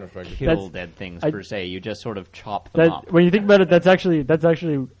Counter-Strike. kill That's- dead things I- per se. You just sort of chop them That, up. when you think about it, that's actually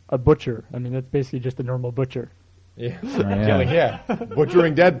a butcher. I mean, that's basically just a normal butcher. Yeah. yeah. Killing, yeah.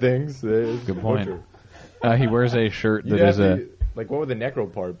 Butchering dead things. Good point. Butcher. He wears a shirt You'd that have is a to- like, what would the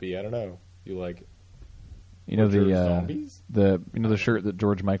necro part be? I don't know. You like the zombies? the shirt that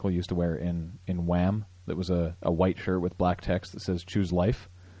George Michael used to wear in Wham. That was a white shirt with black text that says "Choose Life."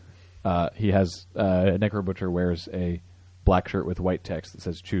 He has Necro Butcher wears a black shirt with white text that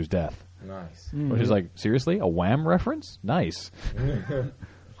says "Choose Death." nice. Which is like, seriously? A Wham reference? Nice.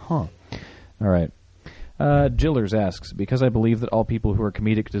 Huh. All right. Jillers asks, because I believe that all people who are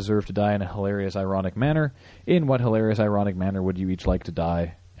comedic deserve to die in a hilarious, ironic manner, in what hilarious, ironic manner would you each like to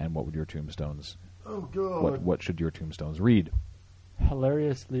die, and what would your tombstones... Oh god. What should your tombstones read?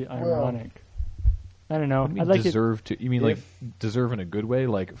 Hilariously ironic. I don't know. What do you I'd mean like it. deserve to... You mean like deserve in a good way?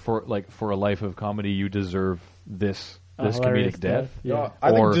 Like for a life of comedy, you deserve this hilarious comedic death? Yeah. No,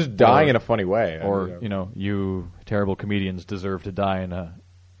 I Or- think just dying or- in a funny way. Or, you terrible comedians deserve to die in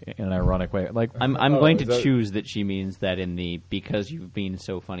an ironic way. Like, I'm Oh, going to is that- choose that she means that because you've been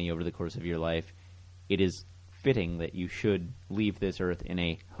so funny over the course of your life, it is fitting that you should leave this earth in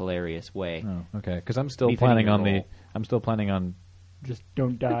a hilarious way. oh, okay, because I'm still Befitting planning your on role. I'm still planning on Just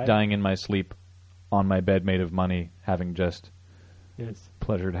don't die. dying in my sleep on my bed made of money, having just Yes.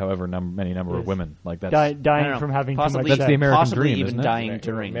 pleasured however many number of Yes. women. Like that's Dying I don't know, from having too possibly, much That's sex. the American possibly dream, even isn't it? dying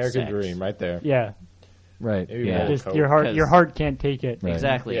during American sex. dream, right there. Yeah. right. Maybe Yeah. more Just coke. your heart. 'Cause- Your heart can't take it. Right.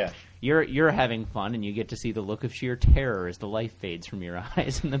 Exactly. Yeah. You're having fun, and you get to see the look of sheer terror as the life fades from your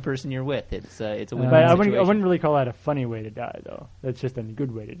eyes and the person you're with. It's a win-win But I situation. wouldn't really call that a funny way to die, though. That's just a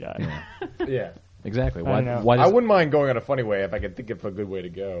good way to die. Yeah. Exactly. I Why? don't know. Why I does, wouldn't mind going on a funny way if I could think of a good way to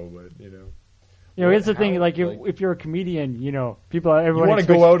go, but It's the thing. How- Like like- if you're a comedian, people, you everyone want to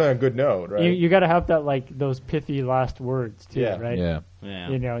expects- go out on a good note, right? You got to have that those pithy last words too, Yeah. right? Yeah.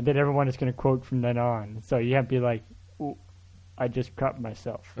 Yeah. That everyone is going to quote from then on. So you have to be like, "Ooh, I just crap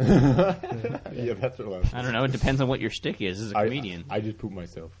myself. Yeah, that's what I was. I don't know. It depends on what your stick is as a comedian. I just poop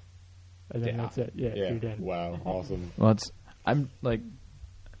myself. And then that's it. Yeah, you're done. Wow. Awesome. Well, I'm like,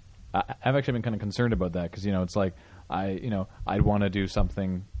 I've actually been kind of concerned about that because it's like I'd want to do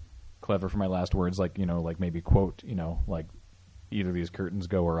something clever for my last words, like like maybe quote, like either these curtains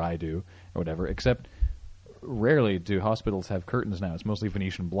go or I do or whatever. Except rarely do hospitals have curtains now. It's mostly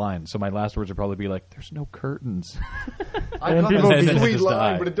Venetian blinds. So my last words would probably be like, "There's no curtains." I And got people a be- sweet just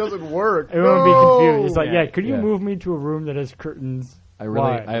line, die. but it doesn't work. Everyone would be confused. It's like, Yeah. could you Yeah. move me to a room that has curtains? I really,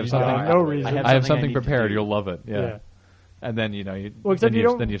 Why? I have You something. know, no reason. have I have something I something need to prepared. do. You'll love it. Yeah. Yeah. And then Well, except you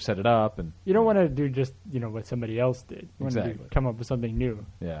don't- then you've set it up and You don't want to do just what somebody else did. You want to Exactly. come up with something new.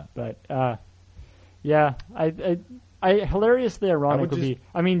 yeah. But yeah, I hilariously ironic would would be.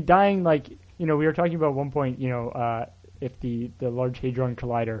 I mean, dying like we were talking about at one point. If the Large Hadron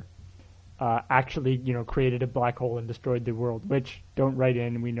Collider actually created a black hole and destroyed the world, which don't write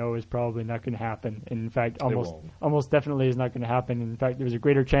in, we know is probably not going to happen. And in fact, almost definitely is not going to happen. In fact, there's a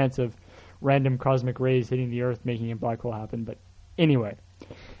greater chance of random cosmic rays hitting the Earth making a black hole happen. But anyway,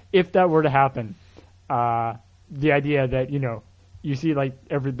 if that were to happen, the idea that you see like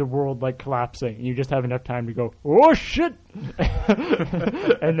the world like collapsing, and you just have enough time to go, oh shit,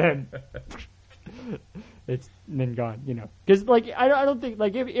 and then it's then gone. Because like I don't think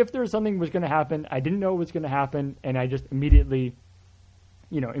like if there was something was going to happen, I didn't know it was going to happen, and I just immediately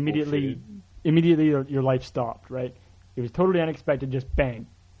your life stopped. Right? It was totally unexpected. Just bang.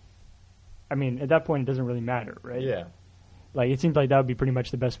 I mean, at that point, it doesn't really matter, right? Yeah. Like it seems like that would be pretty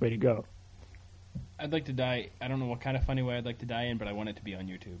much the best way to go. I'd like to die. I don't know what kind of funny way I'd like to die in, but I want it to be on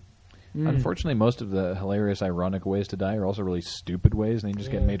YouTube. Unfortunately, most of the hilarious, ironic ways to die are also really stupid ways, and you just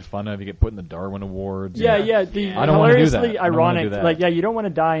get made fun of. You get put in the Darwin Awards. Yeah. and The I don't wanna do that. hilariously I don't wanna ironic. do that. Like, you don't want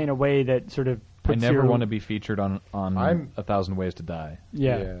to die in a way that sort of I puts never your, want to be featured on I'm- 1,000 Ways to Die.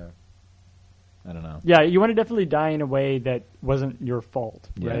 Yeah. I don't know. Yeah, you want to definitely die in a way that wasn't your fault,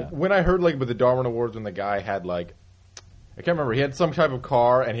 right? Yeah. When I heard like with the Darwin Awards, when the guy had like, I can't remember, he had some type of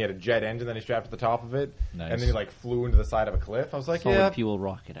car and he had a jet engine that he strapped to the top of it, Nice. and then he like flew into the side of a cliff. I was like, Solid fuel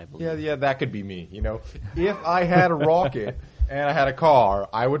rocket, I believe. yeah, that could be me. If I had a rocket and I had a car,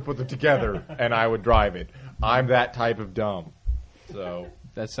 I would put them together and I would drive it. I'm that type of dumb. So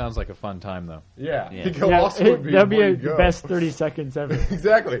That sounds like a fun time, though. yeah, Yeah. I think it also would be that'd be where a you go. best 30 seconds ever.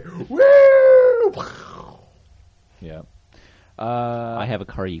 Exactly. Woo! Yeah. I have a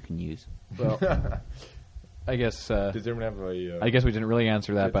car you can use. Well, I guess. Does anyone have a? I guess we didn't really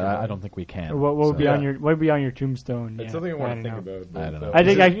answer that, but Good I don't think we can. What would so- be on your tombstone? It's Yeah, something I want to don't think know. about. but, I don't know. I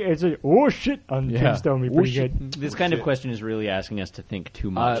think it's a oh shit on Yeah. tombstone would be pretty Oh, good. This kind of question is really asking us to think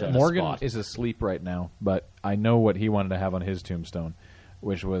too much. on the Morgan spot. is asleep right now, but I know what he wanted to have on his tombstone,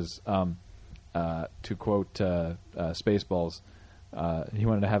 which was, to quote Spaceballs, he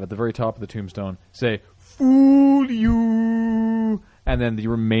wanted to have at the very top of the tombstone say, "Fool you," and then the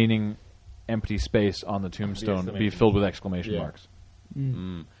remaining empty space on the tombstone be exclamation. filled with exclamation Yeah. marks.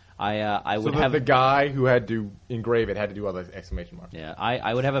 I So would the, have the guy who had to engrave it had to do all the exclamation marks. Yeah,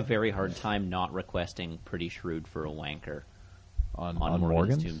 I would have a very hard time not requesting "pretty shrewd for a wanker" On on Morgan's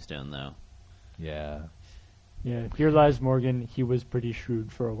Morgan's? tombstone, though. Yeah. Yeah, here lies Morgan. He was pretty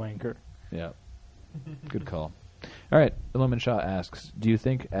shrewd for a wanker. Yeah. Good call. All right. Illumin Shaw asks, do you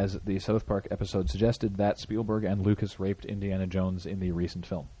think, as the South Park episode suggested, that Spielberg and Lucas raped Indiana Jones in the recent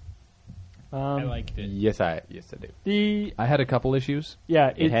film? I liked it. Yes, I do. I had a couple issues.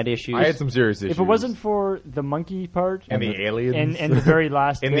 It had issues. I had some serious issues. If it wasn't for the monkey part and the aliens and the very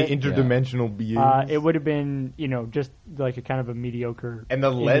last and the bit, interdimensional beings it would have been just like a kind of a mediocre and the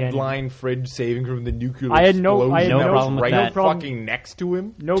lead Indiana- line fridge saving from the nuclear I had no- explosion I had no that was problem with right that. fucking next to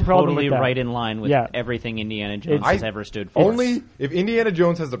him. No problem totally with that. right in line with Yeah. everything Indiana Jones It's- has ever stood for. Only if Indiana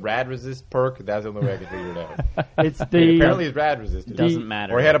Jones has the rad resist perk, that's the only way I can figure it out. It's And the apparently it's rad resistant. Doesn't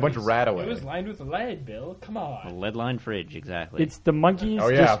matter. Or he had a bunch of rad It away. was lined with lead, Bill. Come A on. lead line fridge, exactly. it's the monkeys. Oh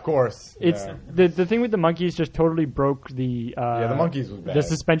yeah, just- of course. It's yeah. the thing with the monkeys just totally broke the The monkeys was bad. the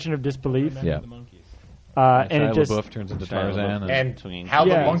suspension of disbelief. Remember Yeah. the monkeys. And Shia it just LaBeouf turns into Shia Tarzan. LaBeouf. and swinging how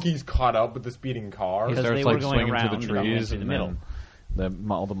the Yeah. monkeys caught up with the speeding car. he Because starts they were like going swinging around through the and going trees, through the and middle. then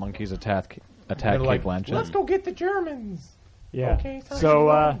all the monkeys attack They're Kate like, Blanchett. let's go get the Germans. yeah. Okay, sorry,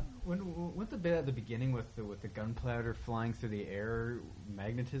 So Wouldn't the bit at the beginning with the gunpowder flying through the air,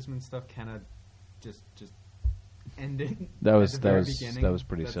 magnetism and stuff, kind of just ended? That was at the that very was beginning? that was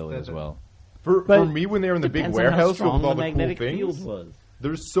pretty That's- silly that's as well. For But- me, when they were in the big Depends on how warehouse strong with all the the cool magnetic things, field was.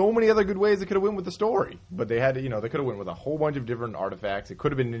 there's so many other good ways they could have went with the story. But they had to, they could have went with a whole bunch of different artifacts. It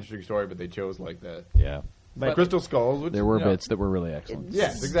could have been an interesting story, but they chose like that. Yeah. But Crystal Skulls. Which, There were you know, bits that were really excellent.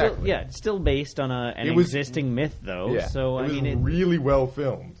 Yes, still, exactly. yeah, it's still based on an It was- existing myth, though. Yeah. So it I was mean, really well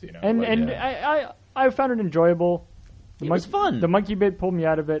filmed. You know, And like, and yeah. I found it enjoyable. The It was fun. The monkey bit pulled me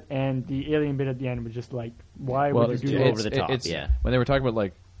out of it, and the alien bit at the end was just like, why Well, would you it's do too that? over the top, yeah. When they were talking about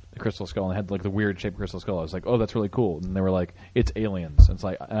like the crystal skull and it had like the weird shaped crystal skull, I was like, oh, that's really cool. And they were like, it's aliens. And it's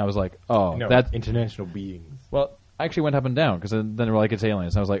like, and I was like, oh, no, that. international beings. Well, I actually went up and down because then they were like, it's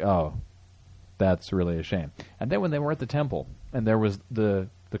aliens. And I was like, oh, that's really a shame. And then when they were at the temple and there was the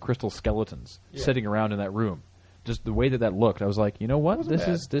crystal skeletons sitting around in that room, just the way that looked, I was like, you know what? Wasn't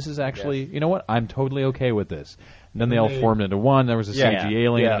bad. This is actually, Yes. you know what? I'm totally okay with this. And then they all They- formed into one. There was a Yeah. CG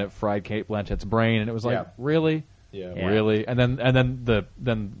alien Yeah. and it fried Kate Blanchett's brain, and it was like, Yeah. really? Yeah. Yeah. Really? And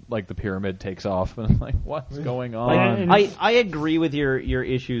then like the pyramid takes off, and I'm like, what's going on? and- I agree with your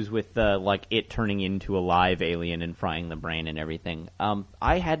issues with like it turning into a live alien and frying the brain and everything.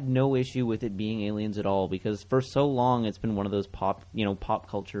 I had no issue with it being aliens at all because for so long it's been one of those pop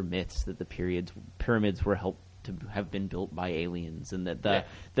culture myths that the pyramids were helped to have been built by aliens, and that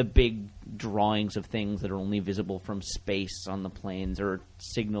the big drawings of things that are only visible from space on the plains are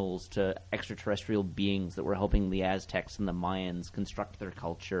signals to extraterrestrial beings that were helping the Aztecs and the Mayans construct their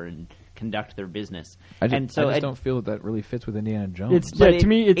culture and conduct their business. I just, and so I just I- don't feel that really fits with Indiana Jones. It's but yeah, to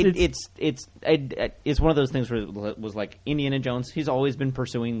me, it's one of those things where it was like Indiana Jones. He's always been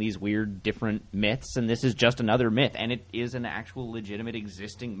pursuing these weird, different myths, and this is just another myth, and it is an actual, legitimate,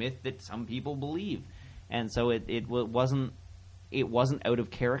 existing myth that some people believe, and so it wasn't out of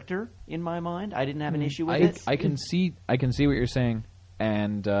character in my mind. I didn't have an issue with it. I can see what you're saying,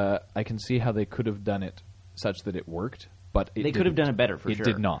 and I can see how they could have done it such that it worked, but They could have done it better, for sure. It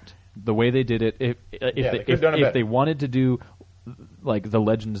did not. The way they did it, they could have done it if better. they wanted to do like the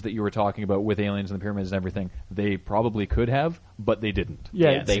legends that you were talking about with aliens and the pyramids and everything, they probably could have, but they didn't.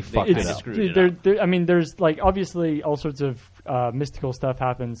 yeah, they it's- fucked it's- it up. Screwed it there- up. there- I mean, there's like obviously all sorts of mystical stuff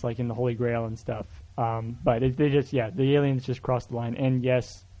happens, like in the Holy Grail and stuff. But the aliens just crossed the line, and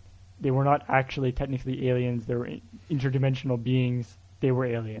yes, they were not actually technically aliens. They were interdimensional beings. They were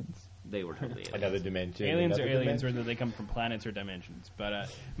aliens. They were totally aliens. Another dimension. Aliens are another aliens, dimension. whether they come from planets or dimensions.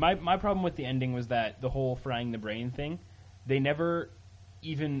 But my problem with the ending was that the whole frying the brain thing, they never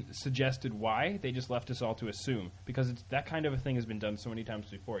even suggested why. They just left us all to assume, because that kind of a thing has been done so many times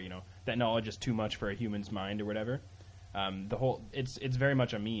before. That knowledge is too much for a human's mind or whatever. It's very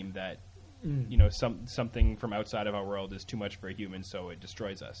much a meme that something from outside of our world is too much for a human, so it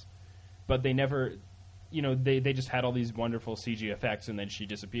destroys us. But they never. They just had all these wonderful CG effects, and then she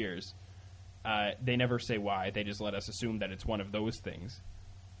disappears. They never say why. They just let us assume that it's one of those things,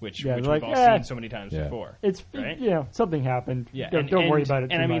 which Yeah, we've like, all seen so many times Yeah. before. It's right? Something happened. Yeah, Don't worry about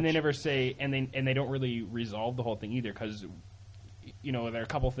it. And too I mean, much. they never say, and they don't really resolve the whole thing either, because there are a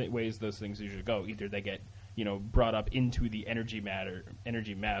couple ways those things usually go. Either they get brought up into the energy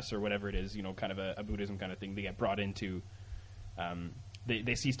mass, or whatever it is, kind of a Buddhism kind of thing. They get brought into.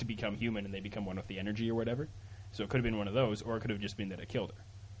 They cease to become human and they become one with the energy or whatever. So it could have been one of those, or it could have just been that it killed her.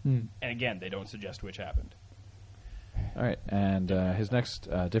 And again, they don't suggest which happened. All right, and his next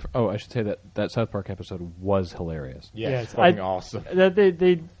different. Oh, I should say that South Park episode was hilarious. Yeah, Yes, it's fucking awesome.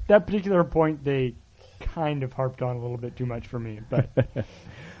 That particular point they kind of harped on a little bit too much for me, but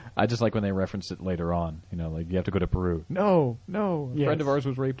I just like when they reference it later on. Like you have to go to Peru. No, a Yes. friend of ours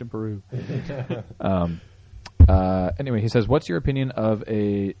was raped in Peru. Anyway, he says, "What's your opinion of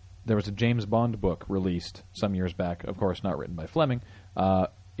There was a James Bond book released some years back. Of course, not written by Fleming.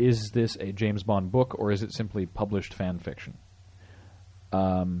 Is this a James Bond book, or is it simply published fan fiction?"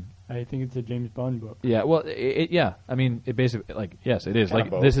 I think it's a James Bond book. Yeah, well, yeah. I mean, it basically, yes, it is. Kinda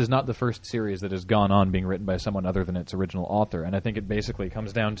Like, both. this is not the first series that has gone on being written by someone other than its original author. And I think it basically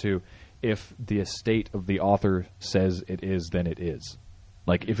comes down to if the estate of the author says it is, then it is.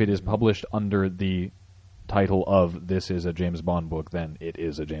 Like, if it is published under the title of "This is a James Bond book," then it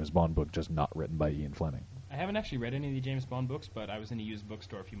is a James Bond book, just not written by Ian Fleming. I haven't actually read any of the James Bond books, but I was in a used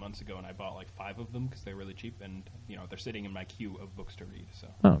bookstore a few months ago and I bought like 5 of them because they're really cheap, and they're sitting in my queue of books to read. So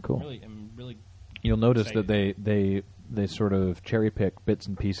Oh, cool. I'm really You'll notice that excited. they sort of cherry pick bits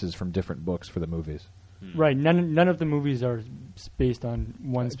and pieces from different books for the movies. Right. None of the movies are based on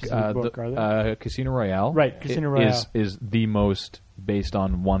one specific book, are they? Casino Royale, Right, Casino Royale. is the most based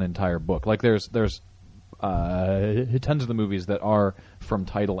on one entire book. Like there's tons of the movies that are from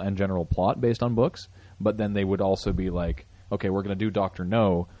title and general plot based on books, but then they would also be like, okay, we're going to do Dr.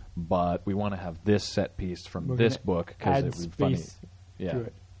 No, but we want to have this set piece from We're this gonna book because add it would be funny. space Yeah. to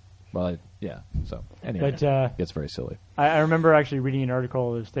it. Well, So anyway, But it gets very silly. I remember actually reading an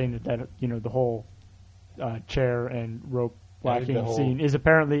article that was saying that the whole chair and rope lacking the whole- scene is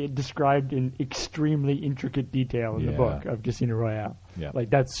apparently described in extremely intricate detail in the Yeah. book of Casino Royale. Yeah. Like,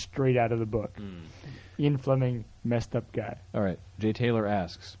 that's straight out of the book. Ian Fleming, messed up guy. All right. Jay Taylor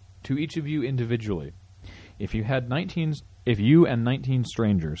asks, to each of you individually, if you and 19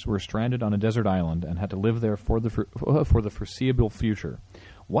 strangers were stranded on a desert island and had to live there for the foreseeable future,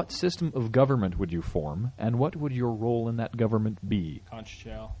 what system of government would you form, and what would your role in that government be? Conch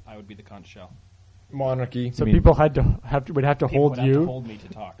shell. I would be the conch shell. Monarchy. So mean- people would have to People hold would have you. to hold me to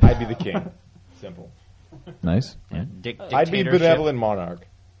talk. I'd be the king. Simple. Nice. Yeah, I'd be dictatorship. benevolent monarch.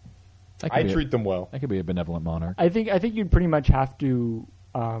 That could I be treat them well. That could be a benevolent monarch. I think you'd pretty much have to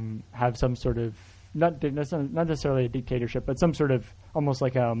have some sort of not necessarily a dictatorship, but some sort of almost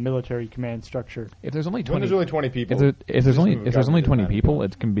like a military command structure. If there's only When 20, there's only 20 people. if there's only system of if there's only government 20 is people,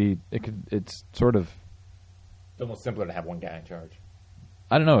 not- it's sort of, It's almost simpler to have one guy in charge.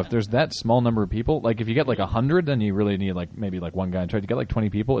 I don't know, if there's that small number of people, like if you get like 100, then you really need like maybe like one guy in charge. You get like 20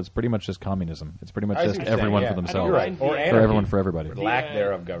 people, it's pretty much just communism. It's pretty much I see just what you're saying, everyone yeah. for I know, themselves. you're right. Or For anarchy. everyone for everybody. Or lack The,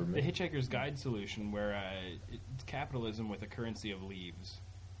 thereof The government. Hitchhiker's Guide solution, where it's capitalism with a currency of leaves.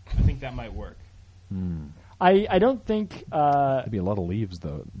 I think that might work. I don't think There'd be a lot of leaves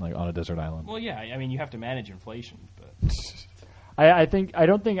though, like on a desert island. Well, yeah, I mean, you have to manage inflation, but I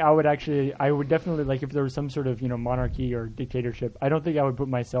don't think I would actually. I would definitely like if there was some sort of monarchy or dictatorship. I don't think I would put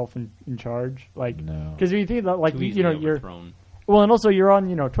myself in charge. Like No. because you think that like Too easily you're overthrown. well, and also you're on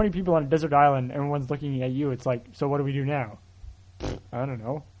 20 people on a desert island. Everyone's looking at you. It's like, so what do we do now? I don't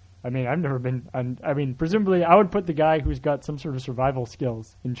know. I mean, I've never been. I mean, presumably I would put the guy who's got some sort of survival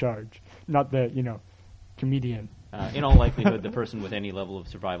skills in charge, not the comedian. In all likelihood, the person with any level of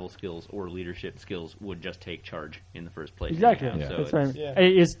survival skills or leadership skills would just take charge in the first place. Exactly. anyhow, so That's it's- right. yeah.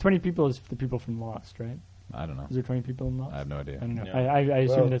 Hey, is 20 people is the people from Lost, right? I don't know. Is there 20 people in Lost? I have no idea. I don't know. No. I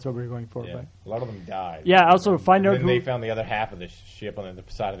assume Well, that's what we were going for. Yeah. But A lot of them died. yeah, also find And out then they who found the other half of the ship on the other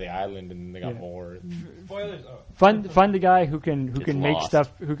side of the island, and they got Yeah. more. spoilers. find the guy who can It's make Lost.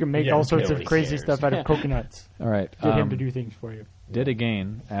 stuff, who can make Yeah, all sorts of nobody crazy cares. stuff out of coconuts. All right. Get him to do things for you. Dead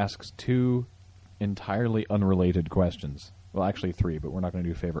Again asks two entirely unrelated questions. Well, actually three, but we're not going to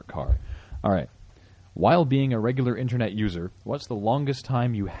do favorite car. All right. While being a regular internet user, what's the longest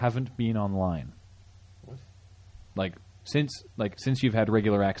time you haven't been online? What? Like since you've had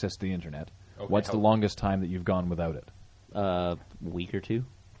regular access to the internet, Okay, what's the how- longest time that you've gone without it? week or two.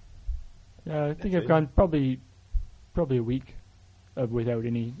 Yeah, I think That's I've it. gone probably a week without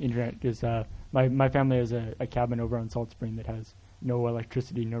any internet because my family has a cabin over on Salt Spring that has no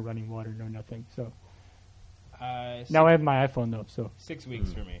electricity, no running water, no nothing. So now I have my iPhone though. So 6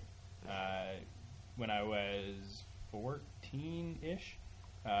 weeks for me. When I was 14-ish,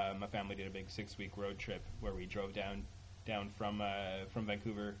 my family did a big 6-week road trip where we drove down from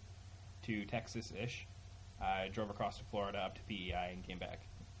Vancouver to Texas-ish. Drove across to Florida up to PEI and came back.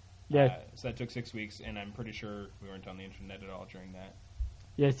 yeah, So that took 6 weeks, and I'm pretty sure we weren't on the internet at all during that.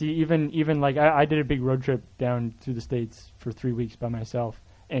 yeah. See, even like I did a big road trip down through the States for 3 weeks by myself,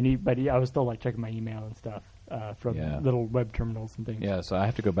 and I was still like checking my email and stuff from Yeah. little web terminals and things. Yeah, so I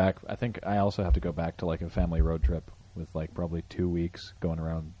have to go back. I think I also have to go back to like a family road trip with like probably 2 weeks going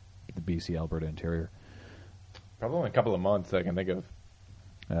around the BC Alberta interior. Probably only a couple of months I can think of.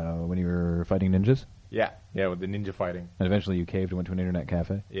 When you were fighting ninjas, Yeah, with the ninja fighting. and eventually you caved and went to an internet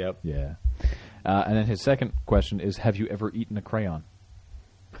cafe. Yep. Yeah. And then his second question is: have you ever eaten a crayon?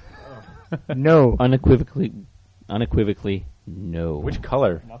 No, Unequivocally, no. Which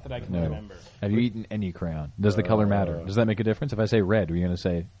color? Not that I can No. remember. Have you eaten any crayon? Does the color matter? Does that make a difference? If I say red, are you going to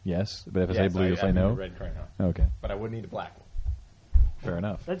say yes? But if I say blue, you'll say I'd no? eat a red crayon. Okay, But I wouldn't eat a black one. fair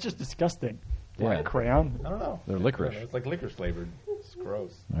enough. that's just disgusting. Yeah. Black crayon. I don't know. They're licorice. It's like licorice flavored. It's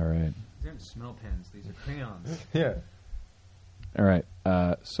gross. All right. These aren't smell pens. These are crayons. Yeah. All right.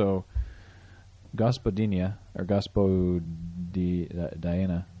 So, Gospodinia, or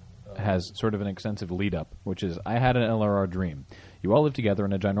Diana, has sort of an extensive lead-up, which is, I had an LRR dream. You all live together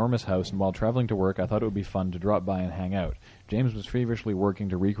in a ginormous house, and while traveling to work, I thought it would be fun to drop by and hang out. James was feverishly working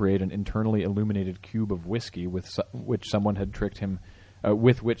to recreate an internally illuminated cube of whiskey with which someone had tricked him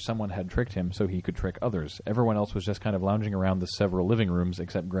so he could trick others. Everyone else was just kind of lounging around the several living rooms,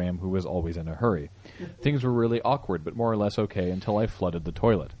 except Graham, who was always in a hurry. Things were really awkward, but more or less okay until I flooded the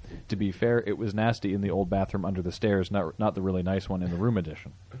toilet. To be fair, it was nasty in the old bathroom under the stairs, not the really nice one in the room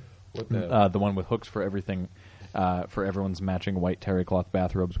edition. What the? The one with hooks for everything, for everyone's matching white terry cloth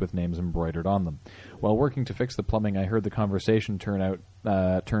bathrobes with names embroidered on them. While working to fix the plumbing, I heard the conversation turn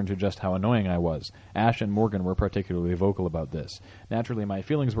to just how annoying I was. Ash and Morgan were particularly vocal about this. Naturally, my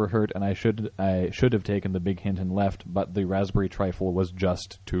feelings were hurt, and I should have taken the big hint and left, but the raspberry trifle was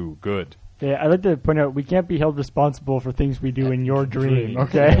just too good. Yeah, I'd like to point out we can't be held responsible for things we do in your dream.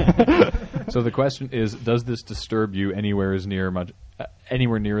 Okay. So the question is, does this disturb you anywhere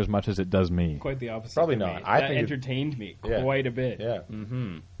near as much as it does me? Quite the opposite. Probably for not. me. I That think it- entertained me Yeah. quite a bit. Yeah.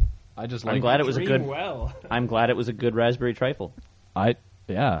 I just I'm like. glad it was a Dream good. well. I'm glad it was a good raspberry trifle.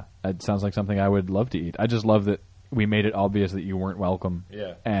 Yeah, it sounds like something I would love to eat. I just love that we made it obvious that you weren't welcome.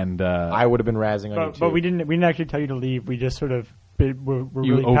 Yeah. And I would have been razzing on you too. but we didn't actually tell you to leave. We just sort of were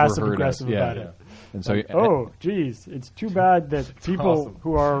You really passive overheard aggressive us, yeah. about it. And so, Oh, geez, it's too bad that people awesome.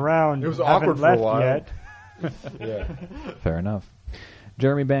 who are around It was haven't awkward for a left while. yet. Yeah. fair enough.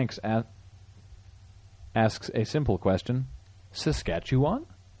 Jeremy Banks asks a simple question: Saskatchewan?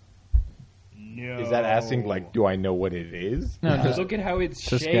 No. Is that asking, like, do I know what it is? No, just Look at how it's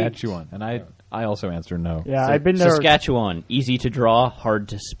shaped. Saskatchewan. And I also answer no. Yeah, I've been there. Saskatchewan, easy to draw, hard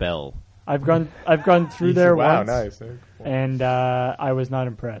to spell. I've gone through there Wow, once, nice. Very cool. and I was not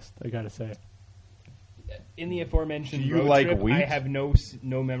impressed. I gotta say. In the aforementioned Do you road like trip, wheat? I have no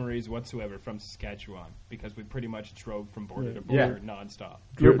memories whatsoever from Saskatchewan because we pretty much drove from border to Yeah. border nonstop.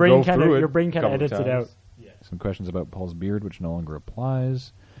 Your Go brain kind through of it your brain a kind of couple edits it out. times. Some questions about Paul's beard, which no longer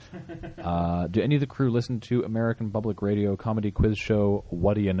applies. Do any of the crew listen to American Public Radio comedy quiz show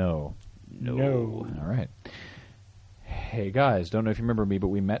What Do You Know? No. All right. Hey guys, don't know if you remember me, but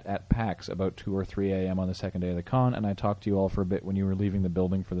we met at PAX about 2 or 3 a.m. on the second day of the con, and I talked to you all for a bit when you were leaving the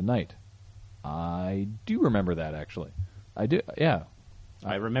building for the night. I do remember that, actually. I do, yeah.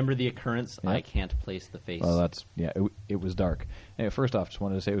 I remember the occurrence. Yeah. I can't place the face. Well, it was dark. Anyway, first off, just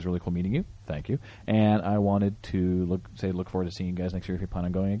wanted to say it was really cool meeting you. Thank you. And I wanted to look forward to seeing you guys next year if you plan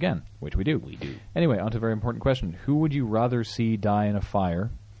on going again, which we do. We do. Anyway, on to a very important question. Who would you rather see die in a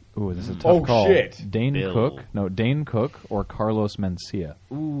fire? Ooh, this is a tough Oh, call. shit. Dane Bill. Cook or Carlos Mencia?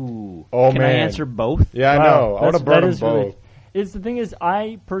 Ooh. Oh, Can I man. answer both? Yeah, I Wow, know. I want to that burn them is both. really- It's the thing is,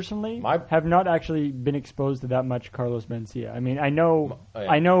 I personally have not actually been exposed to that much Carlos Mencia. I mean, I know Oh, yeah.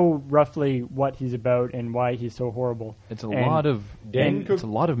 I know roughly what he's about and why he's so horrible. It's a And- lot of Dane Cook- it's a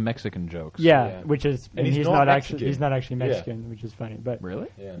lot of Mexican jokes. Yeah, which is And he's he's not not Mexican. actually Yeah. Mexican, which is funny. But Really?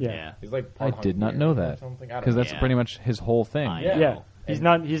 Yeah. yeah. He's like I part did not Hungarian know or that something. I don't because know. that's Yeah. pretty much his whole thing. I Yeah. Yeah, know. he's And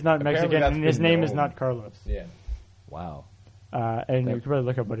not apparently Mexican, that's and his been name is known. not Carlos. Yeah. Wow. And you could probably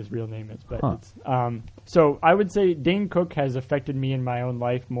look up what his real name is. But Huh. it's, so I would say Dane Cook has affected me in my own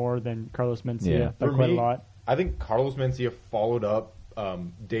life more than Carlos Mencia Yeah. by For quite me, a lot. I think Carlos Mencia followed up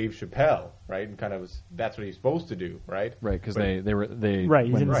Dave Chappelle, right? And kind of that's what he's supposed to do, right? Right, because But- they Right,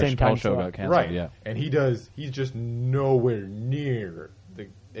 he's when in the the same Chappelle time show slot. got canceled. Right. Yeah. And he's just nowhere near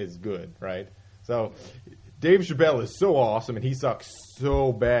as good, right? So Dave Chappelle is so awesome and he sucks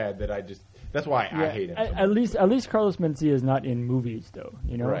so bad that that's why I hate him. So much. At least Carlos Mencia is not in movies, though.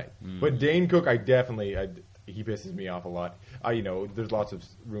 You know, Right. But Dane Cook, he pisses me off a lot. There's lots of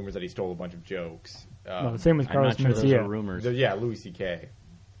rumors that he stole a bunch of jokes. No, same with I'm Carlos not sure those are Mencia. rumors. Yeah, Louis C.K.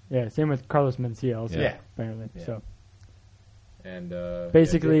 Yeah, same with Carlos Mencia also. Yeah. Apparently. Yeah. So And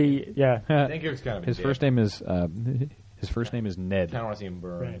basically, yeah. Dane Cook's kind of His first name is Ned. Kind of want to see him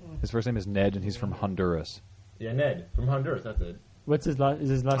burn. Right. His first name is Ned, and he's from Honduras. Yeah, Ned from Honduras. That's it. What's his last? Is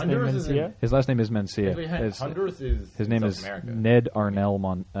his last name Honduras is in- Mencia? His last name is Mencia. Honduras is His in name South is America. Ned Arnel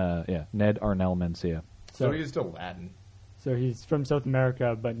Ned Arnel Mencia. So he is still Latin. So he's from South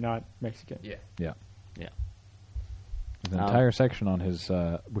America, but not Mexican. Yeah. Yeah. Yeah. There's an entire section on his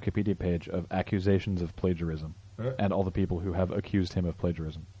Wikipedia page of accusations of plagiarism Huh? and all the people who have accused him of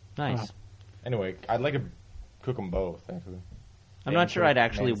plagiarism. Nice. Anyway, I'd like to cook them both. Actually, I'm not sure I'd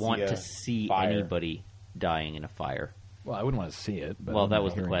actually Mencia, want to see fire. anybody dying in a fire. Well, I wouldn't want to see it. But Well, I that remember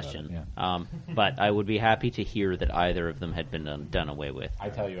was the hearing about question. it, yeah. But I would be happy to hear that either of them had been done away with. I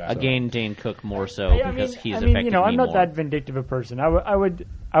tell you, Again, Dane Cook more so I because mean, he's I mean, affected you know, me I'm not more. that vindictive a person. I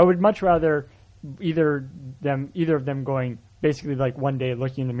would much rather either of them going basically like one day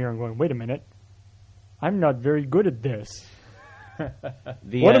looking in the mirror and going, wait a minute, I'm not very good at this.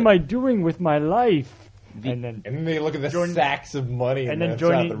 What am I doing with my life? And then they look at the Join- sacks of money and and then that's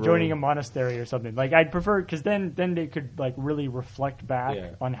out the room. joining a monastery or something. Like I'd prefer because then they could like really reflect back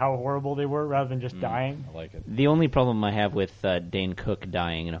Yeah. on how horrible they were rather than just dying. I like it. The only problem I have with Dane Cook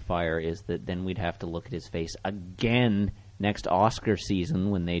dying in a fire is that then we'd have to look at his face again next Oscar season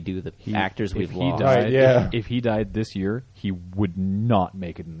when they do the actors we've If he lost. died, Right, yeah. if he died this year, he would not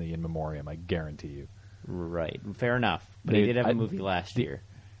make it in the in memoriam. I guarantee you. Right, fair enough. But he did have a movie last year.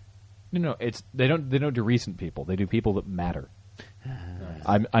 No, it's they don't do recent people. They do people that matter.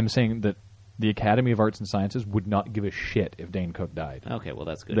 I'm saying that the Academy of Arts and Sciences would not give a shit if Dane Cook died. Okay, well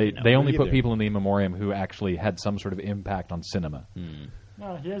that's good. They to know. they only put either. people in the in memoriam who actually had some sort of impact on cinema.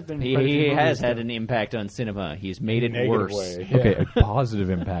 No, he has been. He, quite a few he movies, has though. had an impact on cinema. He's made it Negative worse. way. Okay, a positive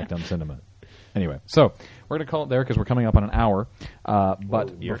impact on cinema. Anyway, so we're going to call it there because we're coming up on an hour.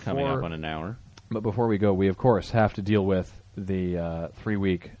 But You're coming up on an hour. But before we go, we of course have to deal with the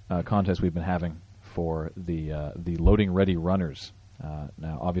 3-week contest we've been having for the Loading Ready Runners.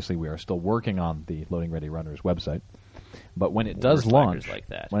 Now, obviously, we are still working on the Loading Ready Runners website, but when it does launch, like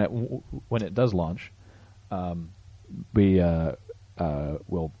that. when it does launch, we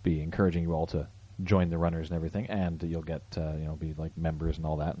will be encouraging you all to join the runners and everything, and you'll get be like members and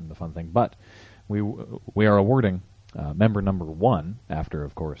all that and the fun thing. But we are awarding member number 1 after,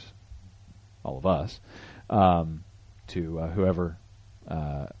 of course, all of us to whoever.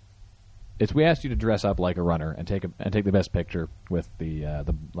 We asked you to dress up like a runner and take the best picture with the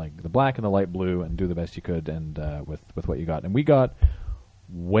black and the light blue and do the best you could and with what you got. And we got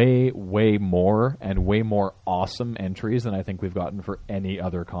way more and way more awesome entries than I think we've gotten for any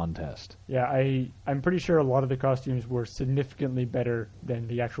other contest. Yeah, I'm pretty sure a lot of the costumes were significantly better than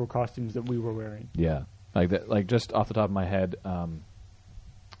the actual costumes that we were wearing. Yeah, like just off the top of my head,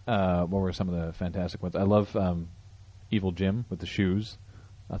 what were some of the fantastic ones? I love Evil Jim with the shoes.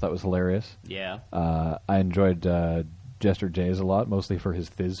 I thought it was hilarious. Yeah. I enjoyed Jester Jays a lot, mostly for his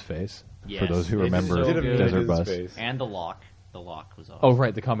Fizz face. Yes. For those who remember so Desert Bus. And the lock. The lock was awesome. Oh,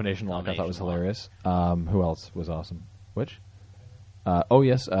 right, the combination lock I thought was hilarious. Who else was awesome? Which?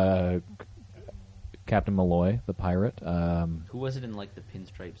 Yes, Captain Malloy, the pirate. Who was it in like the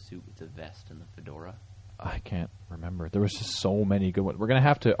pinstripe suit with the vest and the fedora? I can't remember. There was just so many good ones. We're going to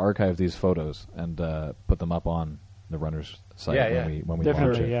have to archive these photos and put them up on the Runners site when we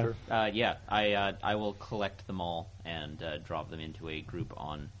launch it. Yeah. I will collect them all and drop them into a group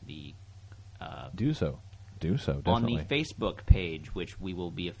on the Do so, definitely. on the Facebook page, which we will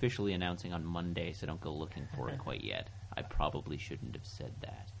be officially announcing on Monday. So don't go looking for it quite yet. I probably shouldn't have said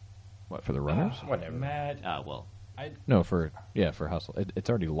that. What, for the Runners? Whatever. Matt, No, for Hustle. It's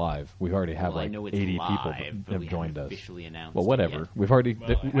already live. We already have I know it's 80 live, people but that have we joined haven't us. officially announced Well, it whatever. yet. We've already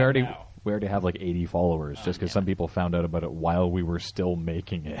now. we already have like 80 followers just because some people found out about it while we were still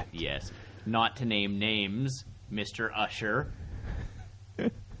making it. Yes. Not to name names, Mr. Usher.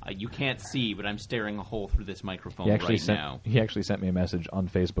 You can't see, but I'm staring a hole through this microphone now. He actually sent me a message on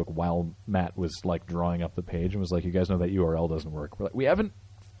Facebook while Matt was like drawing up the page and was like, "You guys know that URL doesn't work." We're like, "We haven't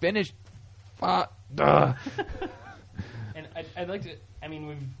finished." And I'd like to. I mean,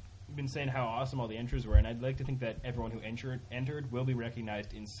 we've been saying how awesome all the entries were, and I'd like to think that everyone who entered will be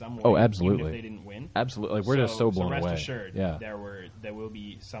recognized in some way. Oh, absolutely. Even if they didn't win. Absolutely, like, we're just so blown rest away. assured, yeah, there will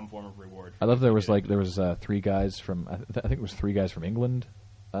be some form of reward. I love there was 3 guys from I think it was 3 guys from England.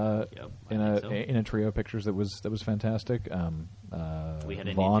 In a trio of pictures that was fantastic. We had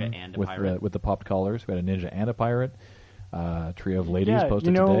a Vaughn ninja and a pirate. with the popped collars. We had a ninja and a pirate. Trio of ladies posted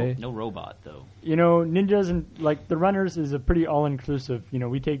you know, today. No robot, though. Ninjas and like the Runners is a pretty all-inclusive.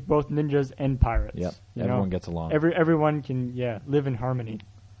 We take both ninjas and pirates. Yep, everyone gets along. Everyone can live in harmony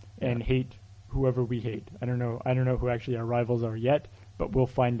and hate whoever we hate. I don't know who actually our rivals are yet, but we'll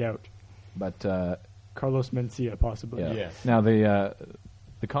find out. But Carlos Mencia, possibly. yeah. Yes. Now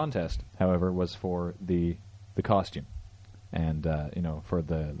the contest, however, was for the costume, and for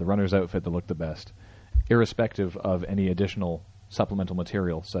the runner's outfit that looked the best, irrespective of any additional supplemental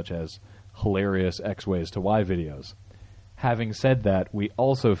material such as hilarious X ways to Y videos. Having said that, we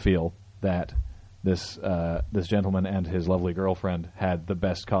also feel that this gentleman and his lovely girlfriend had the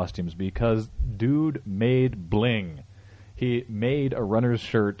best costumes because dude made bling. He made a runner's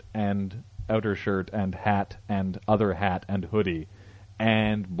shirt and outer shirt and hat and other hat and hoodie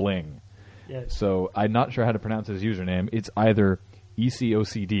and bling. Yes. So I'm not sure how to pronounce his username. It's either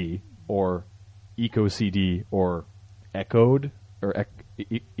ECOCD or EcoCD or Echoed or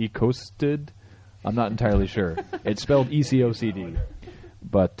Ecosted. I'm not entirely sure. It's spelled ECOCD.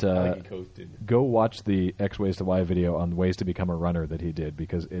 But go watch the X Ways to Y video on ways to become a runner that he did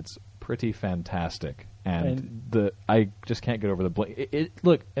because it's pretty fantastic. And I just can't get over the bling.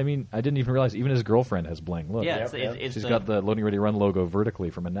 Look, I mean, I didn't even realize even his girlfriend has bling. Look, Yeah, she's got the Loading Ready Run logo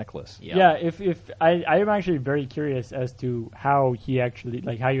vertically from a necklace. Yeah, if I'm actually very curious as to how you actually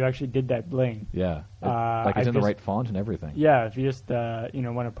did that bling. Yeah, it's in the right font and everything. Yeah, if you just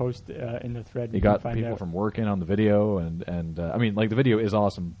want to post in the thread, you got people from working on the video, and I mean, like the video is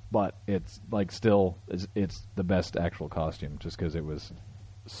awesome, but it's like still it's the best actual costume just because it was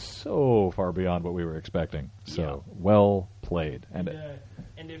so far beyond what we were expecting. So well played.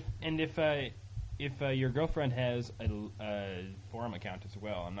 If your girlfriend has a forum account as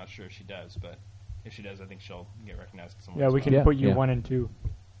well, I'm not sure if she does, but if she does, I think she'll get recognized. Yeah, we can put you 1 and 2.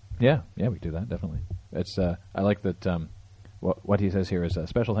 Yeah, we do that definitely. It's I like that what he says here is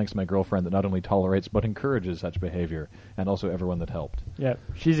special thanks to my girlfriend that not only tolerates but encourages such behavior, and also everyone that helped. Yeah,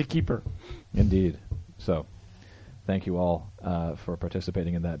 she's a keeper. Indeed. So, thank you all for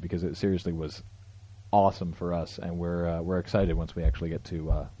participating in that, because it seriously was awesome for us, and we're excited once we actually get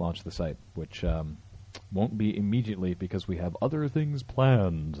to launch the site, which won't be immediately because we have other things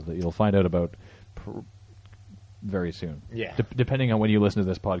planned that you'll find out about very soon. Yeah. Depending on when you listen to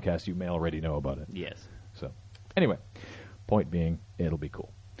this podcast, you may already know about it. Yes. So, anyway, point being, it'll be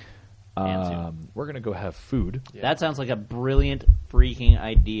cool. We're going to go have food. Yeah. That sounds like a brilliant freaking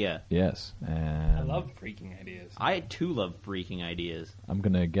idea. Yes. And I love freaking ideas. I, too, love freaking ideas. I'm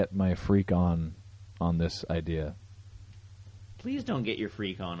going to get my freak on this idea. Please don't get your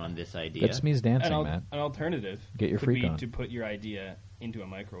freak on this idea. That's me's dancing, Matt. An alternative Get your could freak be on. to put your idea into a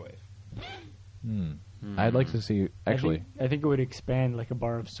microwave. I'd like to see, actually... I think it would expand like a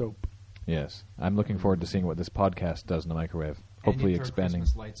bar of soap. Yes. I'm looking forward to seeing what this podcast does in the microwave. Hopefully expanding...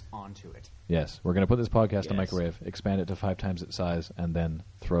 Christmas lights onto it. Yes. We're going to put this podcast in Yes. the microwave, expand it to 5 times its size, and then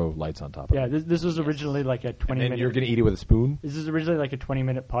throw lights on top of Yeah, it. this was originally like a 20 And minute. you're going to eat it with a spoon? This is originally like a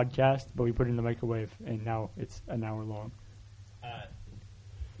 20-minute podcast, but we put it in the microwave, and now it's an hour long.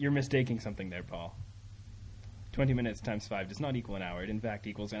 You're mistaking something there, Paul. 20 minutes times 5 does not equal an hour. It, in fact,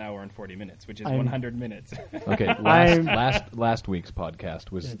 equals an hour and 40 minutes, which is 100 minutes. Okay, last week's podcast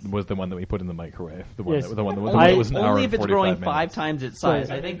was the one that we put in the microwave. The one Yes. that was an hour Only and if it's 45 growing minutes. 5 times its size.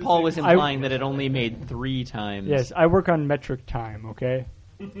 So- I think Paul was implying that it only made 3 times. Yes, I work on metric time. Okay.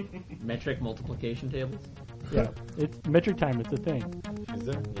 Metric multiplication tables? Yeah, it's metric time. It's a thing. Is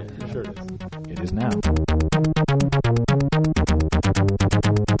there? Yeah, sure it is. It is now.